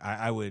 and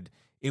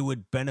it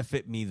would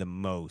benefit me the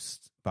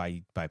most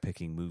by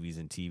picking movies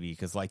and TV,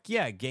 because like,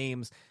 yeah,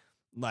 games,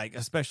 like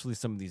especially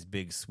some of these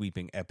big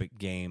sweeping epic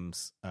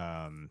games,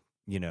 I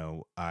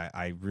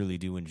really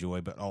do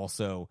enjoy, but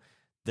also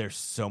there's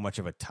so much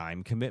of a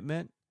time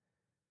commitment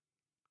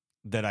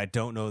that I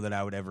don't know that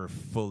I would ever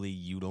fully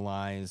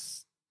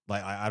utilize.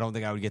 Like, I don't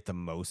think I would get the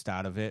most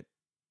out of it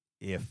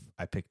if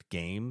I picked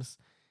games.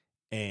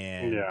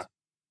 And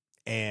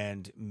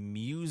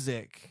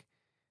music,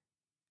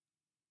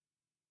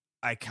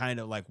 I kind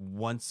of like,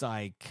 once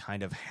I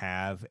kind of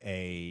have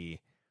a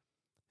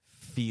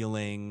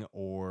feeling,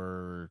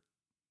 or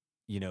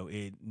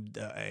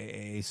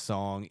a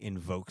song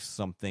invokes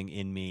something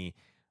in me,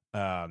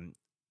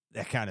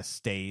 that kind of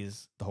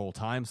stays the whole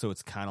time. So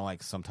it's kind of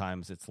like,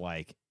 sometimes it's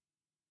like,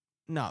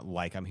 not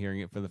like I'm hearing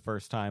it for the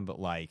first time, but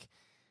like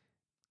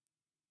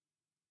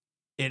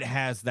it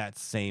has that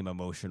same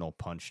emotional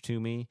punch to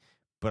me.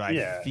 But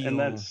I feel, and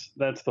that's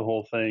the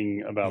whole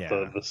thing about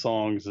the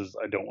songs, is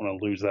I don't want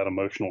to lose that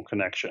emotional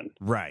connection.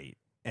 Right.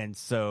 And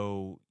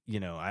so,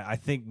 I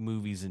think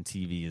movies and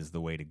TV is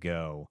the way to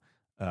go.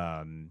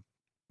 And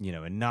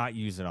not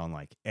use it on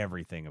like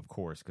everything, of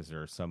course, because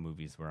there are some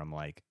movies where I'm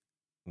like,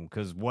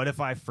 Because what if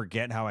I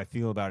forget how I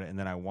feel about it and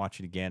then I watch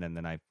it again and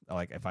then I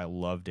like if I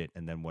loved it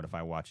and then what if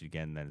I watch it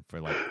again then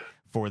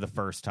for the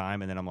first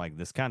time and then I'm like,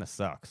 this kind of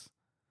sucks.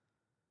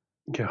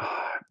 God,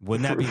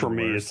 wouldn't that be for the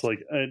me? worst?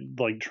 It's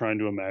like trying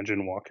to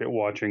imagine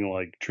watching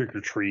like Trick or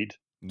Treat.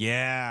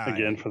 Yeah.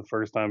 Again for the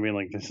first time, being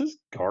like, this is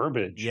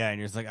garbage. Yeah, and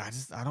you're just like, I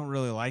don't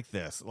really like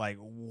this. Like,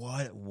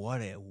 what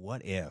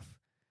if?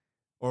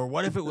 Or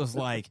what if it was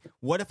like,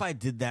 what if I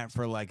did that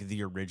for like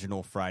the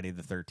original Friday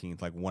the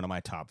 13th, like one of my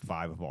top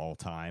 5 of all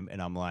time,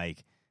 and I'm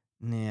like,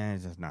 nah,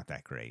 it's just not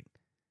that great.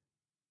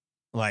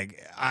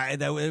 Like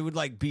it would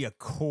like be a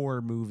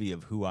core movie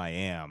of who I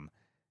am,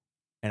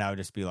 and I would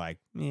just be like,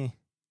 meh.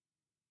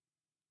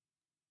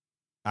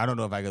 I don't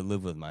know if I could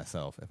live with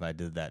myself if I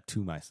did that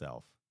to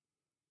myself.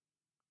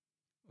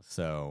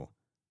 So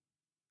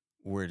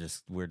we're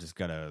just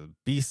gonna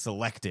be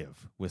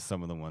selective with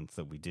some of the ones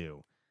that we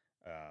do.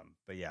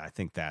 But yeah, I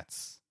think I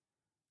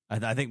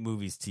think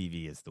movies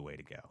TV is the way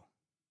to go.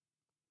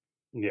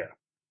 Yeah.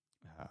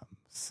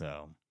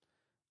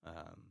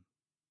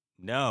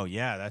 No,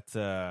 yeah, that's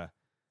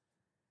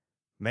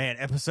man,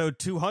 episode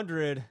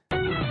 200.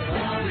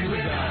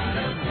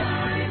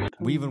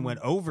 We even went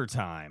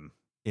overtime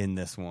in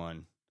this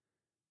one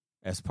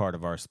as part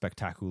of our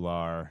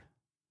spectacular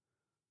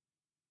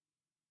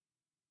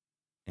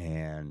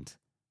and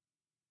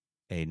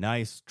a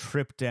nice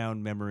trip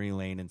down memory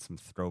lane and some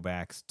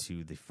throwbacks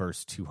to the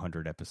first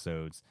 200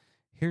 episodes.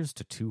 Here's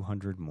to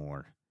 200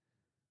 more.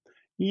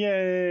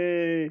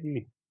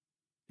 Yay!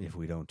 If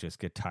we don't just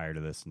get tired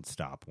of this and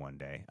stop one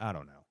day. I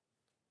don't know.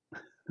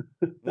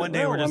 One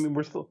day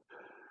we're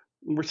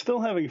still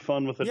having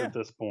fun with it at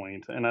this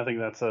point, and I think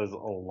that says a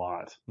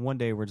lot. One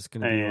day we're just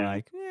going to be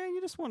like, yeah,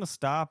 you just want to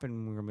stop,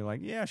 and we're going to be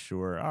like, yeah,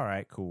 sure. All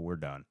right, cool, we're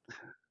done.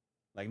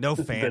 Like no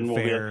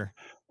fanfare.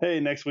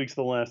 Hey, next week's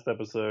the last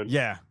episode.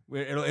 Yeah,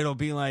 it'll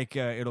be like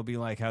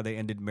how they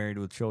ended Married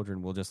with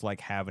Children. We'll just like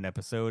have an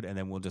episode, and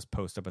then we'll just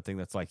post up a thing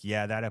that's like,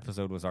 yeah, that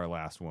episode was our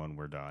last one.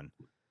 We're done.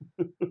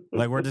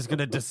 Like we're just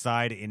gonna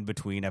decide in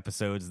between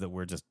episodes that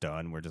we're just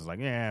done. We're just like,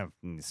 yeah,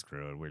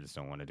 screw it. We just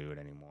don't want to do it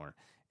anymore,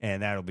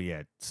 and that'll be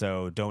it.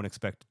 So don't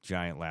expect a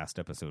giant last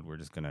episode. We're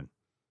just gonna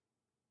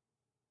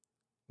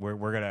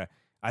we're gonna.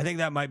 I think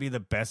that might be the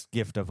best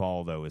gift of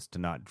all, though, is to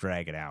not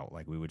drag it out.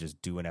 Like we would just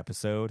do an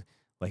episode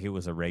like it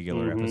was a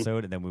regular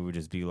episode, and then we would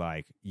just be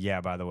like,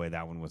 yeah, by the way,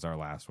 that one was our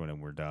last one,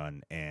 and we're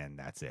done, and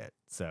that's it.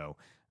 So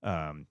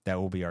that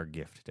will be our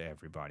gift to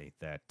everybody.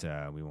 That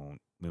we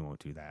won't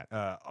do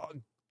that.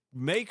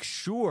 Make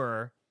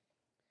sure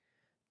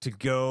to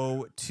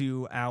go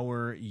to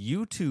our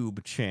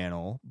YouTube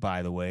channel,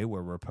 by the way,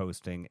 where we're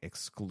posting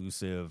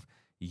exclusive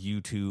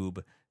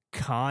YouTube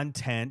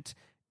content,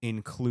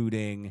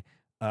 including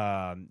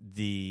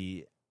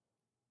the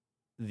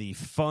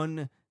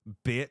fun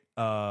bit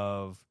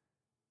of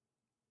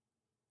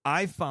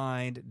I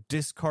find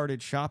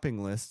discarded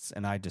shopping lists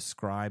and I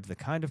describe the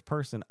kind of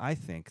person I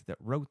think that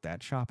wrote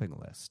that shopping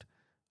list.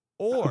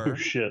 Or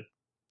shit.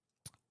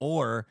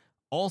 Or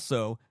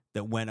also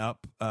that went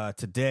up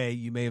today.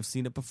 You may have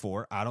seen it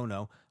before. I don't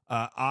know.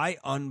 I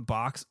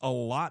unbox a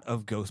lot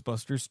of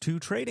Ghostbusters 2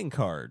 trading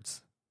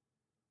cards.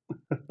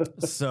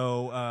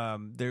 So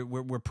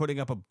we're putting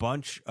up a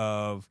bunch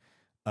of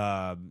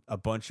our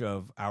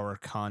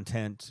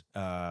content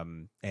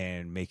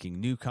and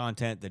making new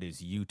content that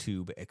is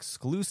YouTube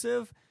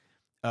exclusive.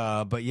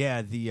 But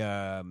yeah,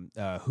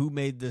 the Who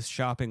Made This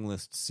Shopping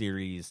List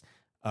series,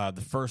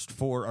 the first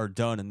 4 are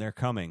done and they're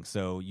coming.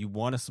 So you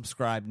want to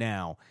subscribe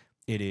now.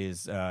 It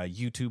is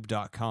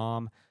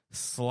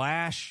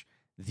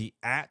youtube.com/the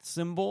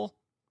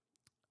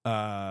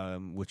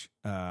 @ which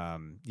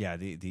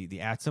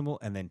the @ symbol,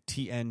 and then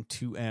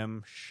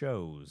TN2M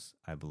shows,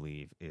 I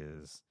believe,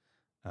 is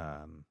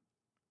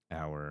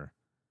our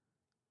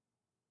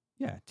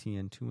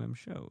TN2M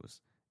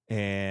shows.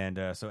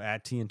 And so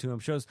at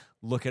TN2M shows,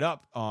 look it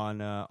up on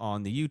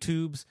the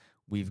YouTubes.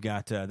 We've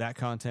got that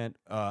content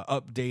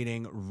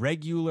updating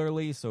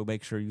regularly, so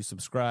make sure you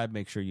subscribe.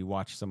 Make sure you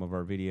watch some of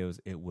our videos.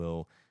 It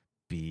will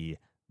be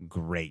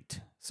great.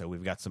 So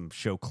we've got some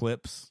show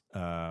clips.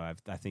 I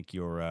think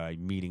your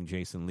meeting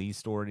Jason Lee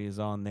story is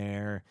on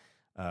there.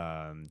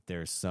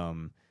 There's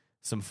some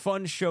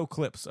fun show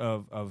clips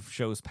of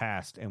shows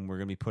past, and we're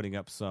gonna be putting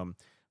up some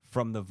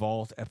from the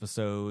vault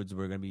episodes.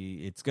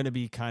 It's gonna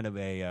be kind of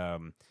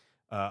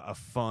a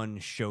fun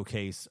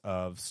showcase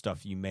of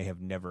stuff you may have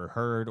never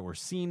heard or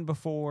seen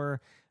before,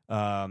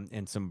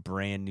 and some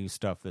brand new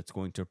stuff that's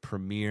going to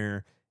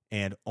premiere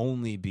and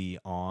only be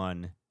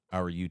on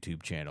our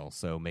YouTube channel.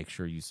 So make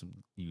sure you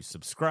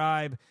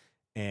subscribe,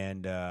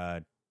 and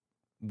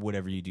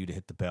whatever you do to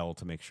hit the bell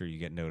to make sure you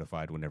get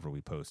notified whenever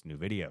we post new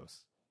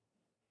videos.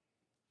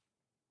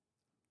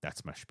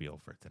 That's my spiel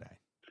for today.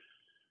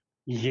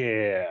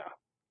 Yeah.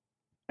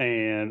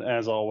 And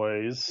as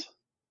always,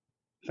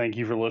 thank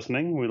you for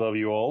listening. We love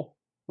you all.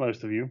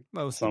 Most of you.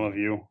 Some of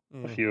you.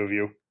 A few of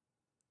you.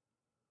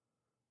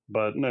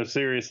 But no,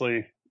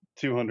 seriously,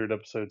 200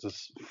 episodes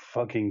is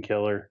fucking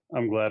killer.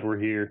 I'm glad we're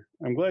here.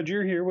 I'm glad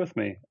you're here with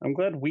me. I'm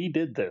glad we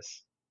did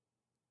this.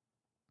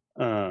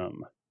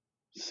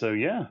 So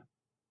yeah,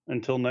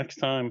 until next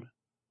time,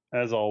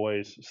 as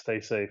always,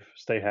 stay safe,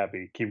 stay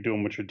happy, keep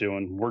doing what you're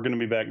doing. We're going to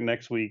be back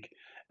next week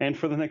and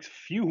for the next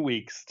few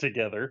weeks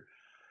together.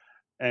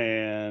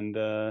 And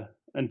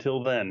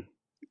until then,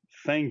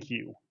 thank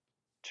you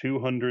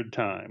 200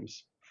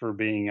 times for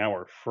being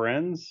our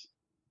friends.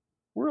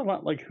 We're a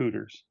lot like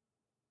Hooters.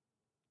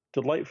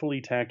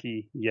 Delightfully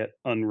tacky, yet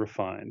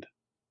unrefined,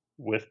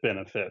 with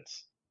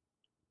benefits.